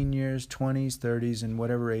childhood, teen years, 20s, 30s, and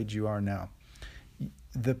whatever age you are now.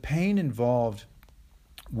 The pain involved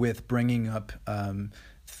with bringing up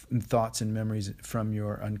thoughts and memories from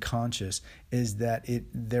your unconscious is that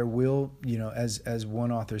there will, as one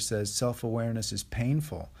author says, self-awareness is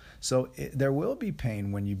painful. So there will be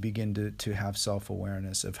pain when you begin to have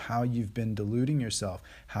self-awareness of how you've been deluding yourself,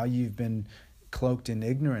 how you've been cloaked in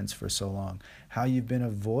ignorance for so long, how you've been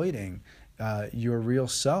avoiding your real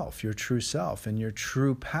self, your true self, and your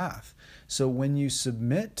true path. So when you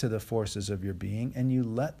submit to the forces of your being and you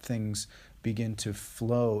let things begin to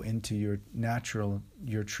flow into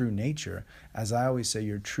your true nature, as I always say,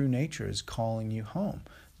 your true nature is calling you home.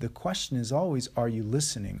 The question is always, are you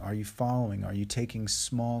listening? Are you following? Are you taking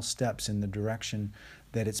small steps in the direction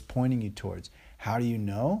that it's pointing you towards? How do you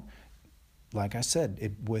know? Like I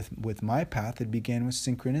said, with my path, it began with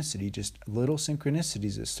synchronicity, just little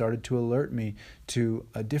synchronicities that started to alert me to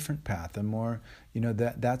a different path, a more,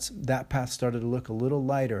 that path started to look a little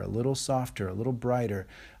lighter, a little softer, a little brighter,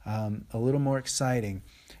 a little more exciting,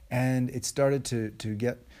 and it started to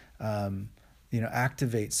get,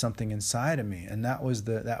 activate something inside of me, and that was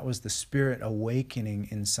the Spirit awakening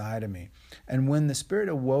inside of me. And when the Spirit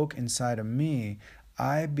awoke inside of me,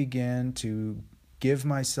 I began to give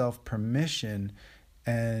myself permission,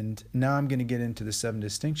 and now I'm going to get into the 7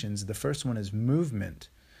 distinctions. The first one is movement.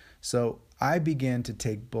 So I began to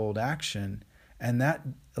take bold action, and that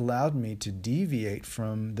allowed me to deviate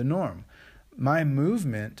from the norm. My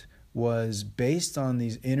movement was based on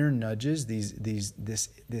these inner nudges,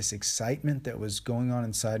 this excitement that was going on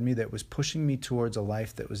inside me that was pushing me towards a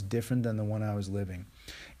life that was different than the one I was living.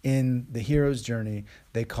 In the hero's journey,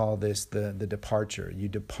 they call this the departure. You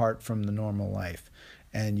depart from the normal life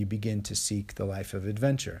and you begin to seek the life of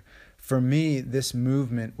adventure. For me, this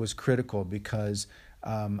movement was critical because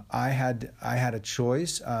I had a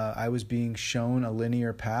choice. I was being shown a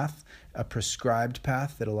linear path, a prescribed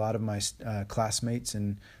path that a lot of my classmates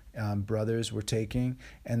and brothers were taking,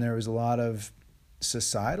 and there was a lot of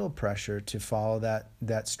societal pressure to follow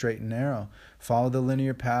that straight and narrow. Follow the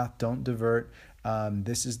linear path, don't divert.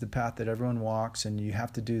 This is the path that everyone walks, and you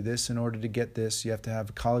have to do this in order to get this. You have to have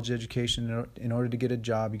a college education in order to get a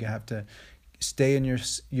job. You have to stay in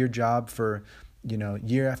your job for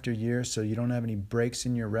year after year, so you don't have any breaks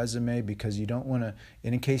in your resume, because you don't want to,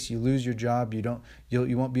 in case you lose your job, you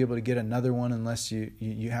won't be able to get another one unless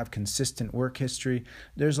you have consistent work history.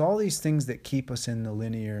 There's all these things that keep us in the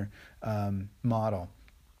linear model.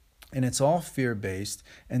 And it's all fear-based.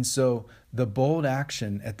 And so the bold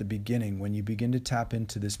action at the beginning, when you begin to tap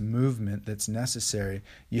into this movement that's necessary,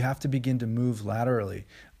 you have to begin to move laterally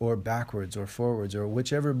or backwards or forwards, or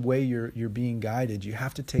whichever way you're being guided. You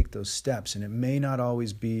have to take those steps. And it may not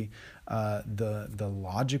always be the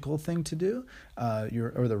logical thing to do,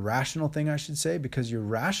 or the rational thing, I should say, because your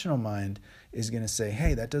rational mind is going to say,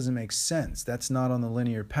 hey, that doesn't make sense. That's not on the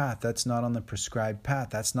linear path. That's not on the prescribed path.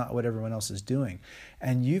 That's not what everyone else is doing.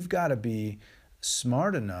 And you've got to be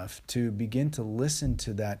smart enough to begin to listen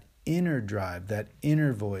to that inner drive, that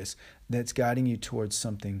inner voice that's guiding you towards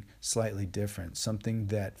something slightly different, something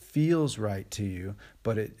that feels right to you,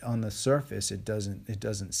 but on the surface it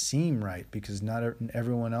doesn't seem right, because not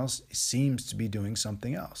everyone else seems to be doing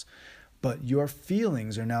something else. But your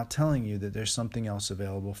feelings are now telling you that there's something else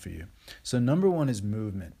available for you. So number 1 is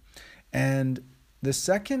movement. And the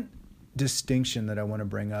second distinction that I want to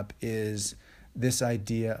bring up is this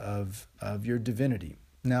idea of your divinity.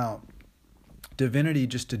 Now, divinity,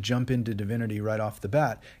 just to jump into divinity right off the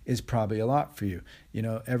bat, is probably a lot for you.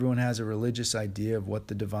 Everyone has a religious idea of what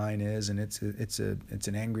the divine is, and it's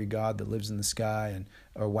an angry God that lives in the sky, and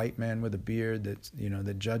or a white man with a beard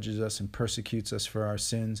that judges us and persecutes us for our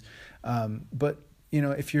sins. But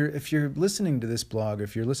if you're listening to this blog, or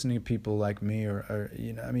if you're listening to people like me, or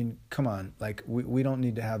come on, like we don't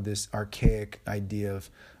need to have this archaic idea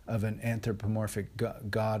of an anthropomorphic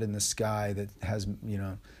God in the sky that has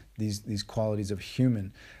these qualities of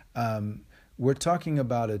human. We're talking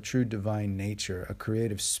about a true divine nature, a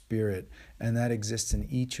creative spirit, and that exists in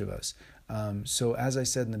each of us. So as I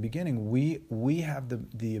said in the beginning, we have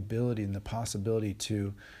the ability and the possibility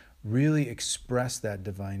to really express that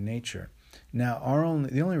divine nature. Now,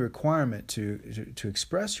 the only requirement to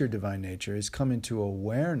express your divine nature is come into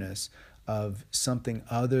awareness of something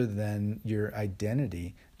other than your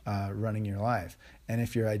identity running your life. And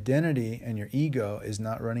if your identity and your ego is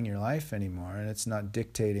not running your life anymore, and it's not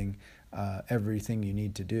dictating everything you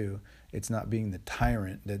need to do, it's not being the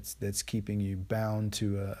tyrant that's keeping you bound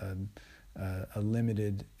to a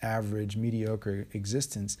limited, average, mediocre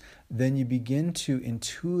existence, then you begin to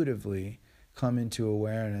intuitively come into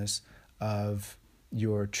awareness of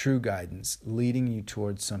your true guidance leading you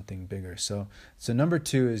towards something bigger. So number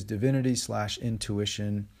 2 is divinity /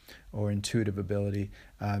 intuition or intuitive ability.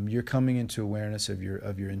 You're coming into awareness of your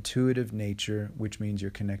intuitive nature, which means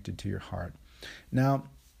you're connected to your heart. Now,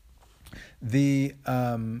 the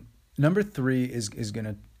number 3 is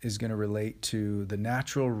going to relate to the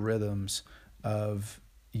natural rhythms of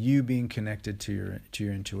you being connected to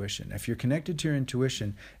your intuition. If you're connected to your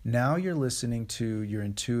intuition, now you're listening to your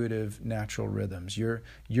intuitive natural rhythms.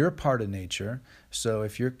 You're part of nature. So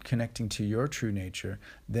if you're connecting to your true nature,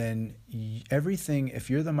 then everything, if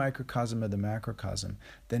you're the microcosm of the macrocosm,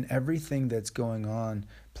 then everything that's going on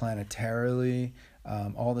planetarily,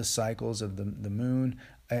 all the cycles of the moon,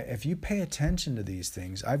 if you pay attention to these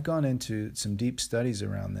things, I've gone into some deep studies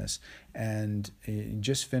around this, and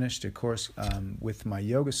just finished a course with my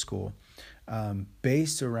yoga school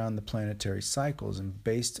based around the planetary cycles, and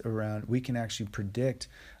based around, we can actually predict,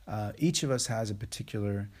 each of us has a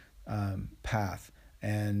particular path,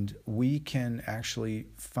 and we can actually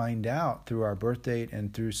find out through our birth date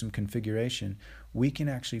and through some configuration, we can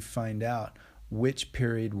actually find out which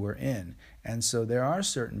period we're in. And so there are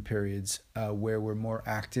certain periods where we're more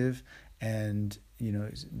active and,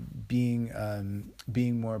 being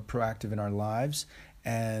more proactive in our lives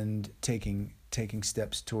and taking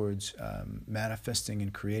steps towards manifesting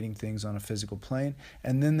and creating things on a physical plane.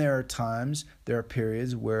 And then there are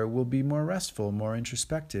periods where we'll be more restful, more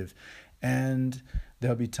introspective. And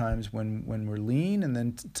there'll be times when we're lean, and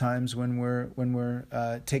then times when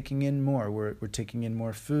we're taking in more. We're taking in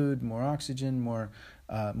more food, more oxygen, more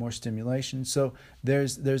stimulation. So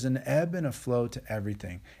there's an ebb and a flow to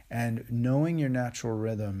everything. And knowing your natural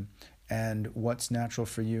rhythm and what's natural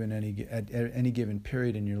for you in any given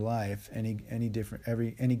period in your life, any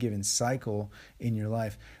given cycle in your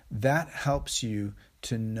life, that helps you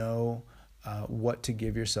to know what to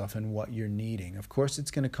give yourself and what you're needing. Of course, it's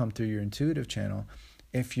going to come through your intuitive channel.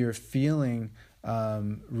 If you're feeling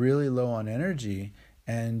really low on energy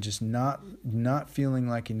and just not feeling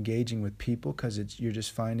like engaging with people because you're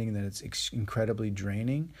just finding that it's incredibly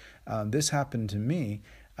draining. This happened to me.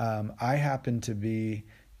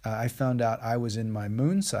 I found out I was in my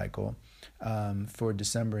moon cycle for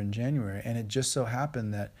December and January, and it just so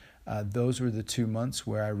happened that those were the 2 months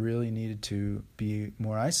where I really needed to be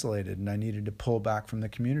more isolated, and I needed to pull back from the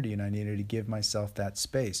community, and I needed to give myself that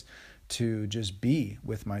space to just be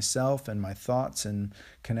with myself and my thoughts and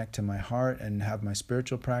connect to my heart and have my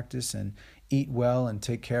spiritual practice and eat well and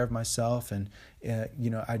take care of myself. And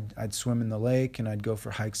I'd swim in the lake and I'd go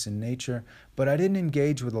for hikes in nature, but I didn't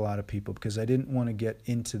engage with a lot of people because I didn't want to get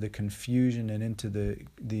into the confusion and into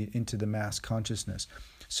the mass consciousness.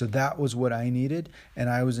 So that was what I needed, and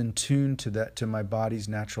I was in tune to my body's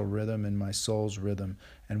natural rhythm and my soul's rhythm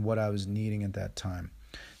and what I was needing at that time.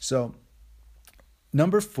 So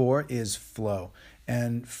number 4 is flow.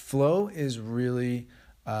 And flow is really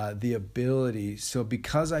the ability. So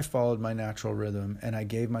because I followed my natural rhythm and I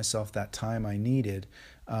gave myself that time I needed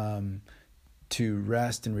to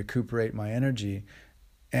rest and recuperate my energy,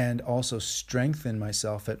 and also strengthen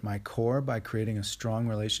myself at my core by creating a strong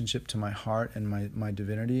relationship to my heart and my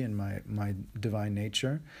divinity and my divine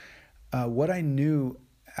nature, what I knew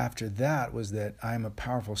after that was that I'm a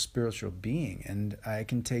powerful spiritual being, and I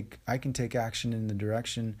can take action in the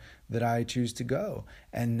direction that I choose to go.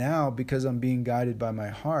 And now, because I'm being guided by my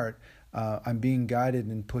heart, I'm being guided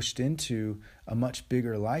and pushed into a much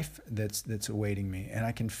bigger life that's awaiting me, and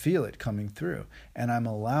I can feel it coming through, and I'm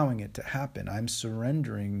allowing it to happen. I'm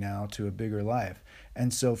surrendering now to a bigger life.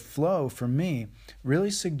 And so flow for me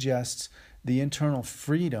really suggests the internal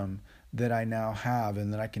freedom that I now have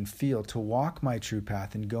and that I can feel to walk my true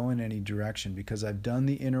path and go in any direction, because I've done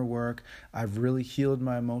the inner work. I've really healed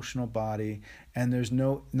my emotional body, and there's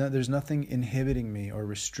nothing inhibiting me or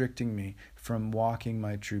restricting me from walking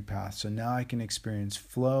my true path. So now I can experience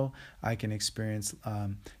flow. I can experience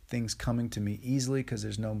things coming to me easily because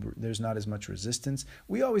there's not as much resistance.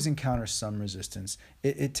 We always encounter some resistance.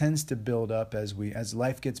 It tends to build up as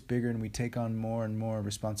life gets bigger and we take on more and more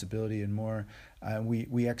responsibility and more.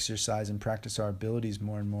 We exercise and practice our abilities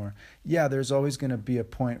more and more. Yeah, there's always going to be a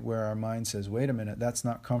point where our mind says, "Wait a minute, that's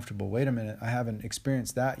not comfortable. Wait a minute, I haven't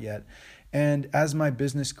experienced that yet." And as my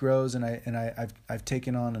business grows, and I've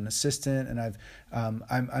taken on an assistant, and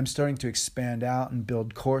I'm starting to expand out and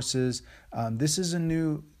build courses. This is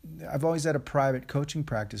I've always had a private coaching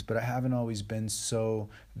practice, but I haven't always been so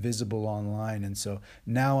visible online. And so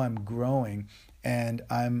now I'm growing, and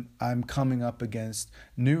I'm coming up against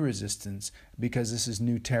new resistance because this is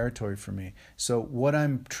new territory for me. So what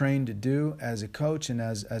I'm trained to do as a coach and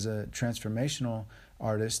as a transformational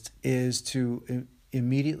artist is to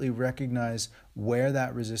immediately recognize where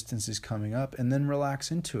that resistance is coming up and then relax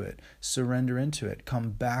into it, surrender into it,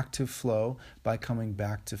 come back to flow by coming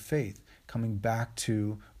back to faith, coming back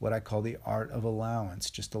to what I call the art of allowance,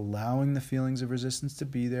 just allowing the feelings of resistance to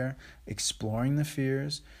be there, exploring the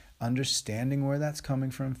fears, understanding where that's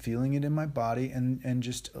coming from, feeling it in my body, and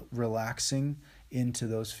just relaxing into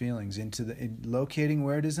those feelings, locating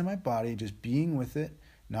where it is in my body, just being with it,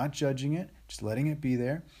 not judging it, just letting it be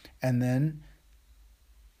there, and then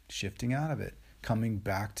shifting out of it, coming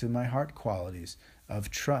back to my heart qualities of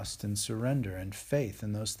trust and surrender and faith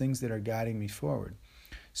and those things that are guiding me forward.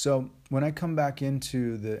 So when I come back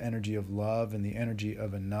into the energy of love and the energy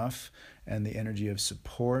of enough and the energy of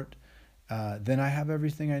support, then I have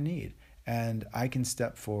everything I need and I can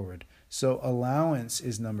step forward. So allowance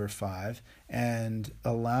is number 5, and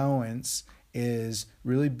allowance is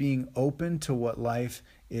really being open to what life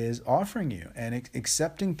is offering you and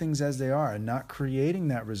accepting things as they are and not creating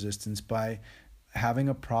that resistance by having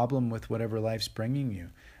a problem with whatever life's bringing you.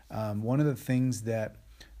 One of the things that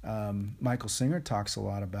Michael Singer talks a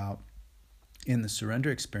lot about in the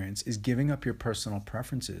surrender experience is giving up your personal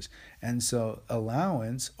preferences. And so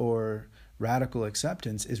allowance or radical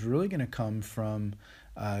acceptance is really going to come from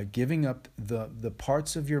giving up the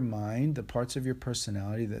parts of your mind, the parts of your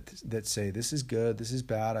personality that say, this is good, this is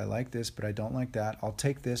bad, I like this, but I don't like that, I'll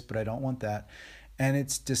take this, but I don't want that. And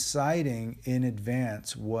it's deciding in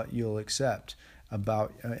advance what you'll accept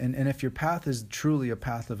about, and if your path is truly a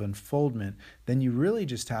path of unfoldment, then you really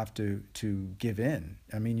just have to give in.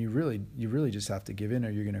 I mean, you really just have to give in, or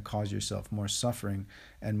you're going to cause yourself more suffering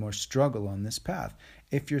and more struggle on this path.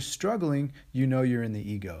 If you're struggling, you know you're in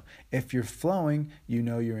the ego. If you're flowing, you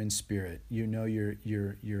know you're in spirit. You know you're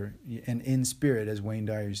and in spirit, as Wayne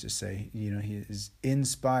Dyer used to say, he is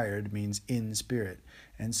inspired means in spirit.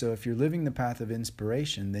 And so if you're living the path of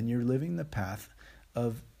inspiration, then you're living the path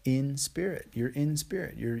of in spirit. You're in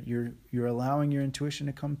spirit. You're allowing your intuition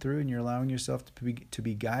to come through, and you're allowing yourself to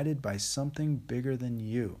be guided by something bigger than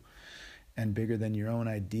you and bigger than your own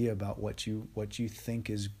idea about what you think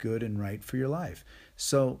is good and right for your life.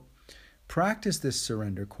 So practice this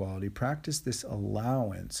surrender quality, practice this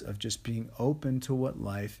allowance of just being open to what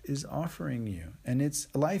life is offering you. And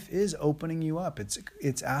life is opening you up.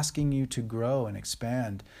 It's asking you to grow and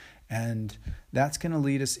expand. And that's going to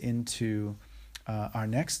lead us into our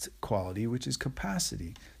next quality, which is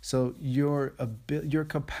capacity. So your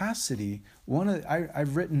capacity,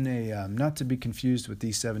 I've written not to be confused with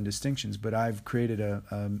these 7 distinctions, but I've created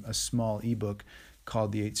a small ebook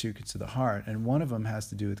called The 8 Secrets of the Heart, and one of them has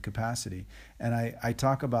to do with capacity. And I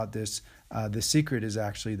talk about this. The secret is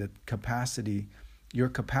actually that your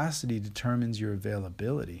capacity determines your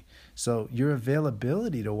availability. So your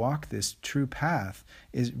availability to walk this true path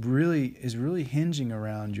is really hinging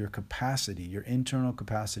around your capacity, your internal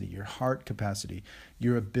capacity, your heart capacity,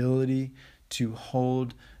 your ability to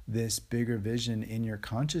hold this bigger vision in your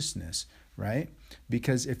consciousness, right?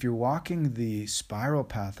 Because if you're walking the spiral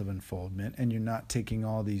path of unfoldment and you're not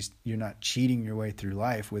you're not cheating your way through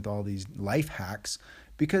life with all these life hacks,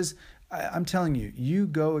 because I'm telling you, you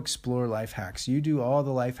go explore life hacks. You do all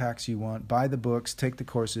the life hacks you want. Buy the books, take the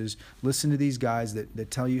courses, listen to these guys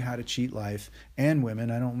that tell you how to cheat life, and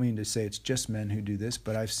women. I don't mean to say it's just men who do this,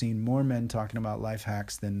 but I've seen more men talking about life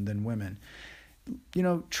hacks than women.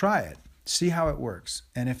 Try it. See how it works.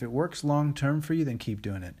 And if it works long term for you, then keep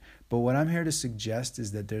doing it. But what I'm here to suggest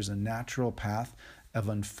is that there's a natural path of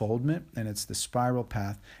unfoldment, and it's the spiral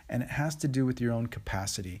path, and it has to do with your own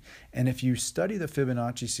capacity. And if you study the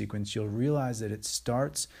Fibonacci sequence, you'll realize that it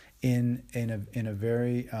starts in a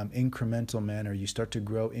very incremental manner. You start to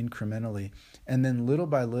grow incrementally, and then little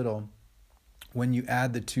by little, when you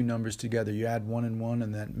add the 2 numbers together, you add 1 and 1,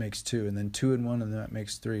 and that makes 2, and then 2 and 1, and that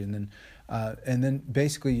makes 3, and then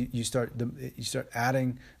basically you start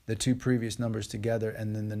adding the 2 previous numbers together,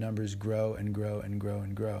 and then the numbers grow and grow and grow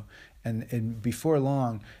and grow. And before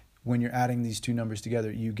long, when you're adding these 2 numbers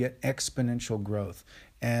together, you get exponential growth.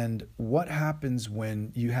 And what happens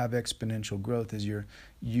when you have exponential growth is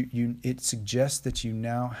it suggests that you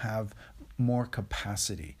now have more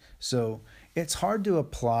capacity. So it's hard to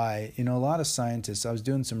apply. A lot of scientists, I was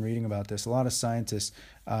doing some reading about this, a lot of scientists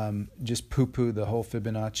just poo-poo the whole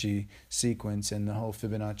Fibonacci sequence and the whole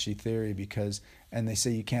Fibonacci theory and they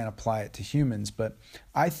say you can't apply it to humans. But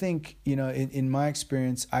I think, in my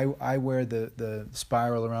experience, I wear the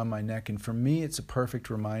spiral around my neck, and for me, it's a perfect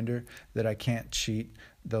reminder that I can't cheat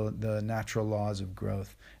the natural laws of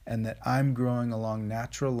growth, and that I'm growing along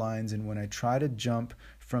natural lines. And when I try to jump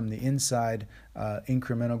from the inside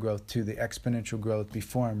incremental growth to the exponential growth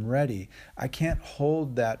before I'm ready, I can't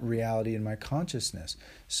hold that reality in my consciousness.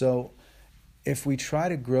 So if we try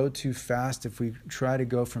to grow too fast, if we try to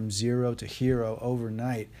go from 0 to hero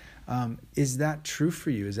overnight, is that true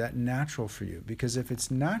for you? Is that natural for you? Because if it's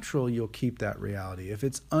natural, you'll keep that reality. If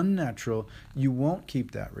it's unnatural, you won't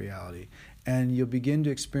keep that reality. and you'll begin to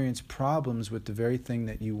experience problems with the very thing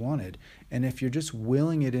that you wanted. And if you're just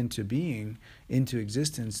willing it into being, into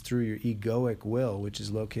existence through your egoic will, which is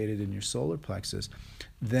located in your solar plexus,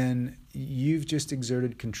 then you've just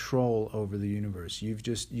exerted control over the universe. You've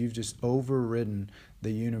just overridden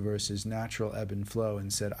the universe's natural ebb and flow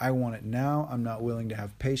and said, I want it now. I'm not willing to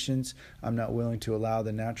have patience. I'm not willing to allow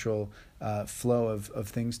the natural flow of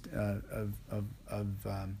things,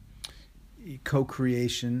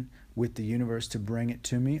 co-creation with the universe to bring it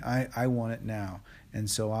to me. I want it now. And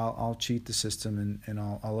so I'll cheat the system and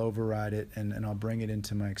I'll override it and I'll bring it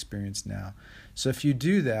into my experience now. So if you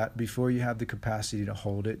do that before you have the capacity to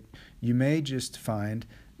hold it, you may just find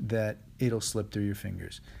that it'll slip through your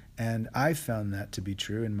fingers. And I found that to be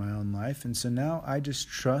true in my own life. And so now I just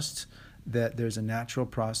trust that there's a natural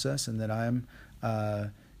process and that I'm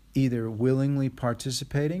either willingly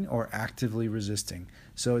participating or actively resisting.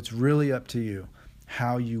 So it's really up to you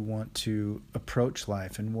how you want to approach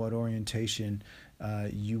life and what orientation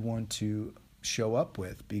you want to show up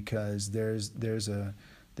with, because there's a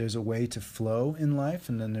way to flow in life,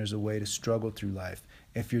 and then there's a way to struggle through life.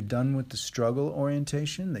 If you're done with the struggle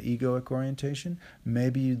orientation, the egoic orientation,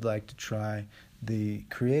 maybe you'd like to try the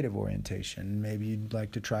creative orientation. Maybe you'd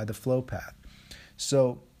like to try the flow path.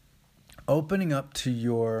 So opening up to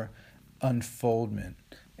your unfoldment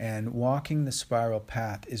and walking the spiral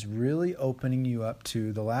path is really opening you up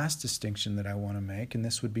to the last distinction that I want to make, and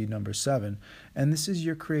this would be number 7. And this is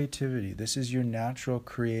your creativity. This is your natural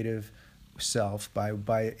creative self.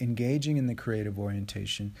 By engaging in the creative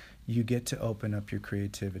orientation, you get to open up your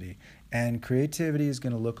creativity. And creativity is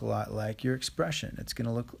going to look a lot like your expression. It's going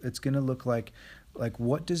to look like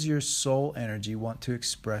what does your soul energy want to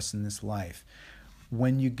express in this life?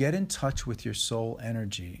 When you get in touch with your soul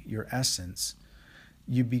energy, your essence,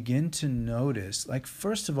 you begin to notice, like,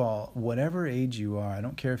 first of all, whatever age you are, I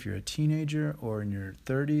don't care if you're a teenager or in your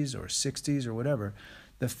 30s or 60s or whatever,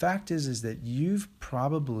 the fact is that you've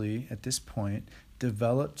probably, at this point,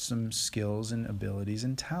 developed some skills and abilities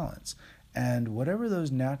and talents. And whatever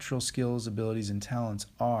those natural skills, abilities, and talents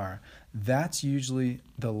are, that's usually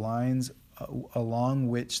the lines along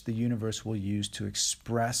which the universe will use to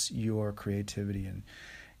express your creativity.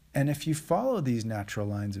 And if you follow these natural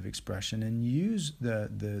lines of expression and use the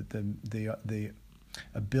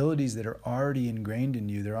abilities that are already ingrained in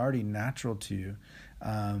you, they're already natural to you,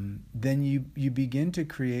 then you begin to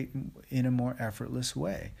create in a more effortless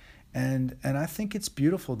way. And I think it's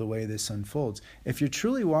beautiful the way this unfolds. If you're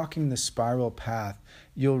truly walking the spiral path,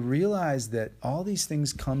 you'll realize that all these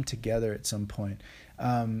things come together at some point.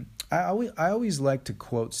 I always like to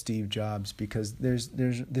quote Steve Jobs, because there's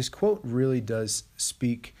this quote really does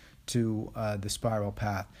speak to the spiral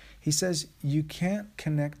path. He says, you can't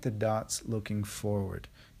connect the dots looking forward.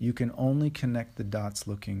 You can only connect the dots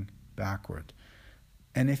looking backward.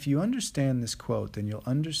 And if you understand this quote, then you'll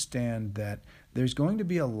understand that there's going to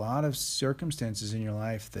be a lot of circumstances in your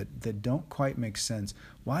life that don't quite make sense.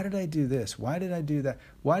 Why did I do this? Why did I do that?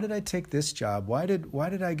 Why did I take this job? Why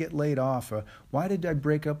did I get laid off? Or why did I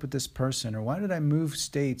break up with this person? Or why did I move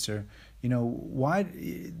states? Or, why?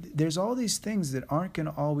 There's all these things that aren't going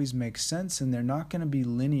to always make sense, and they're not going to be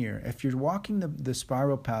linear. If you're walking the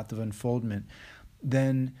spiral path of unfoldment,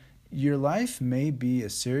 then your life may be a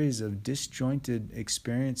series of disjointed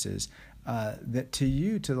experiences that to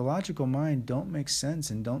you, to the logical mind, don't make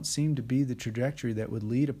sense and don't seem to be the trajectory that would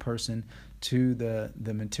lead a person to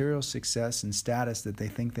the material success and status that they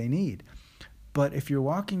think they need. But if you're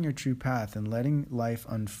walking your true path and letting life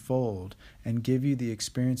unfold and give you the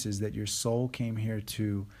experiences that your soul came here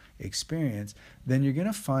to experience, then you're going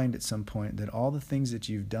to find at some point that all the things that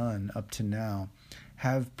you've done up to now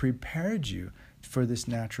have prepared you for this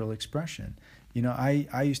natural expression.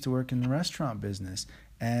 I used to work in the restaurant business,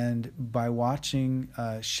 and by watching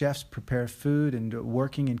chefs prepare food and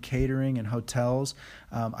working in catering and hotels,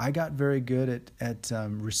 I got very good at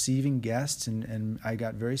receiving guests, and I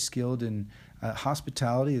got very skilled in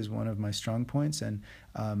hospitality is one of my strong points, and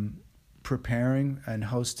preparing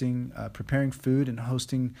food and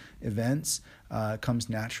hosting events comes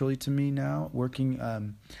naturally to me now.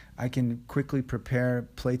 Working, I can quickly prepare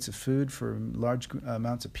plates of food for large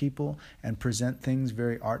amounts of people and present things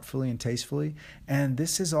very artfully and tastefully. And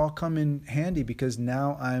this has all come in handy because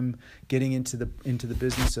now I'm getting into the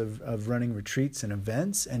business of running retreats and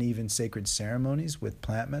events and even sacred ceremonies with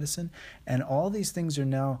plant medicine. And all these things are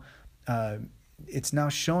now it's now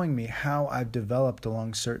showing me how I've developed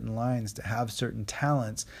along certain lines to have certain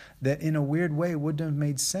talents that in a weird way wouldn't have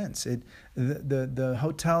made sense. The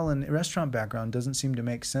hotel and restaurant background doesn't seem to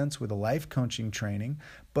make sense with a life coaching training,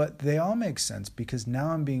 but they all make sense because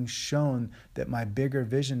now I'm being shown that my bigger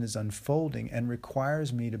vision is unfolding and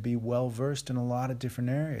requires me to be well versed in a lot of different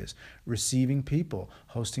areas: receiving people,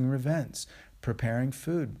 hosting events, preparing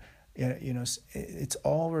food. It's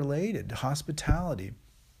all related. Hospitality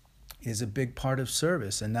is a big part of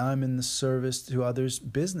service, and now I'm in the service to others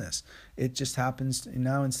business. It just happens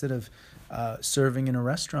now, instead of serving in a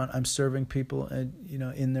restaurant, I'm serving people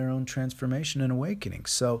in their own transformation and awakening.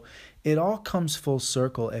 So it all comes full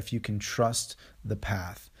circle if you can trust the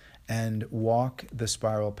path and walk the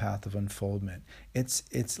spiral path of unfoldment.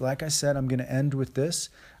 It's like I said, I'm going to end with this.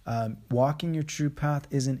 Walking your true path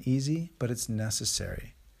isn't easy, but it's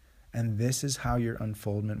necessary. And this is how your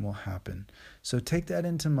unfoldment will happen. So take that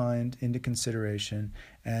into consideration,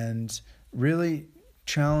 and really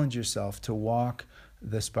challenge yourself to walk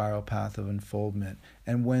the spiral path of unfoldment.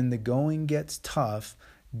 And when the going gets tough,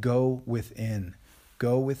 go within.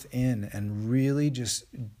 Go within and really just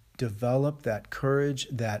develop that courage,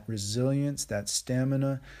 that resilience, that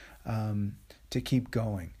stamina to keep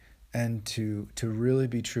going. And to really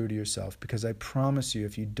be true to yourself, because I promise you,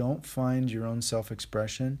 if you don't find your own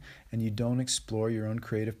self-expression and you don't explore your own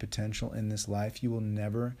creative potential in this life, you will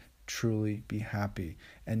never truly be happy.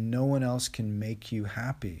 And no one else can make you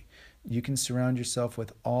happy. You can surround yourself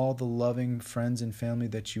with all the loving friends and family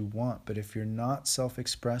that you want, but if you're not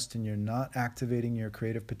self-expressed and you're not activating your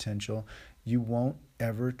creative potential, you won't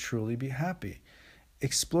ever truly be happy.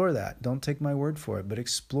 Explore that. Don't take my word for it, but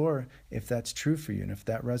explore if that's true for you and if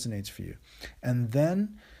that resonates for you. And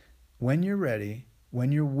then when you're ready,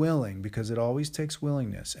 when you're willing, because it always takes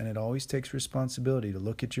willingness and it always takes responsibility to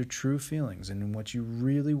look at your true feelings and what you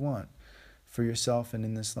really want for yourself and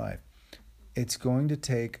in this life, it's going to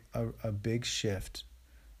take a big shift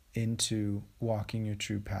into walking your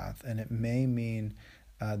true path. And it may mean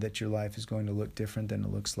that your life is going to look different than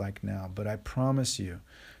it looks like now. But I promise you,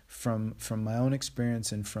 from my own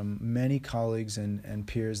experience and from many colleagues and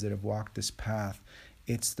peers that have walked this path,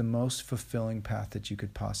 it's the most fulfilling path that you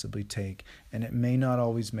could possibly take. And it may not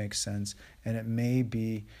always make sense, and it may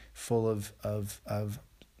be full of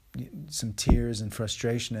some tears and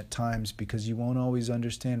frustration at times, because you won't always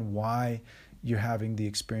understand why you're having the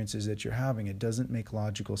experiences that you're having. It doesn't make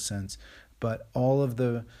logical sense. But all of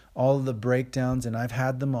the breakdowns, and I've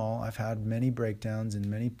had them all. I've had many breakdowns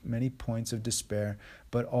and many points of despair.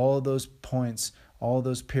 But all of those points, all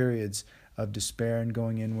those periods of despair and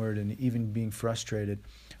going inward and even being frustrated,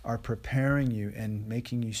 are preparing you and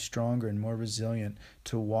making you stronger and more resilient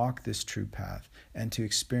to walk this true path and to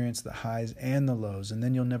experience the highs and the lows. And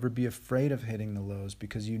then you'll never be afraid of hitting the lows,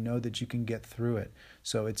 because you know that you can get through it.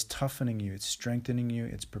 So it's toughening you, it's strengthening you,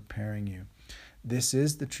 it's preparing you. This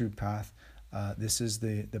is the true path. This is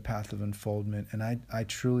the path of unfoldment. And I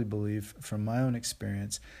truly believe, from my own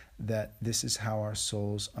experience, that this is how our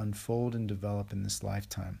souls unfold and develop in this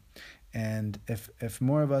lifetime. And if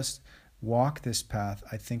more of us walk this path,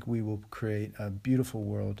 I think we will create a beautiful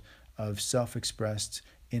world of self-expressed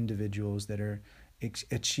individuals that are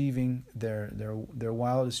achieving their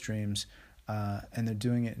wildest dreams, and they're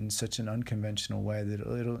doing it in such an unconventional way that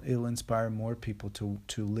it'll inspire more people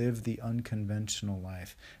to live the unconventional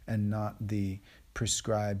life and not the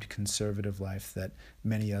prescribed conservative life that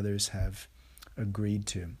many others have agreed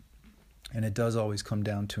to. And it does always come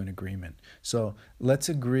down to an agreement. So let's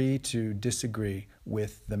agree to disagree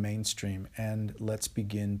with the mainstream, and let's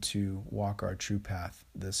begin to walk our true path,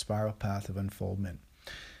 the spiral path of unfoldment.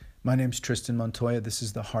 My name's Tristan Montoya. This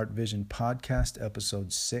is the Heart Vision Podcast,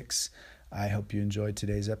 episode 6. I hope you enjoyed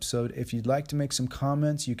today's episode. If you'd like to make some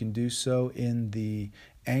comments, you can do so in the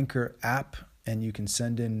Anchor app, and you can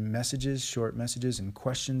send in messages, short messages and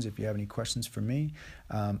questions if you have any questions for me.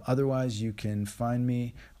 Otherwise, you can find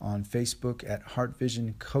me on Facebook at Heart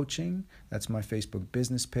Vision Coaching. That's my Facebook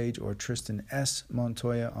business page, or Tristan S.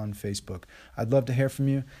 Montoya on Facebook. I'd love to hear from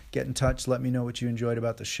you. Get in touch. Let me know what you enjoyed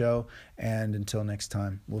about the show. And until next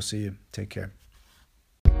time, we'll see you. Take care.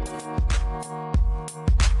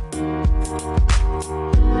 Thank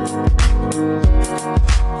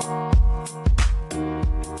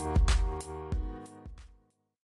you.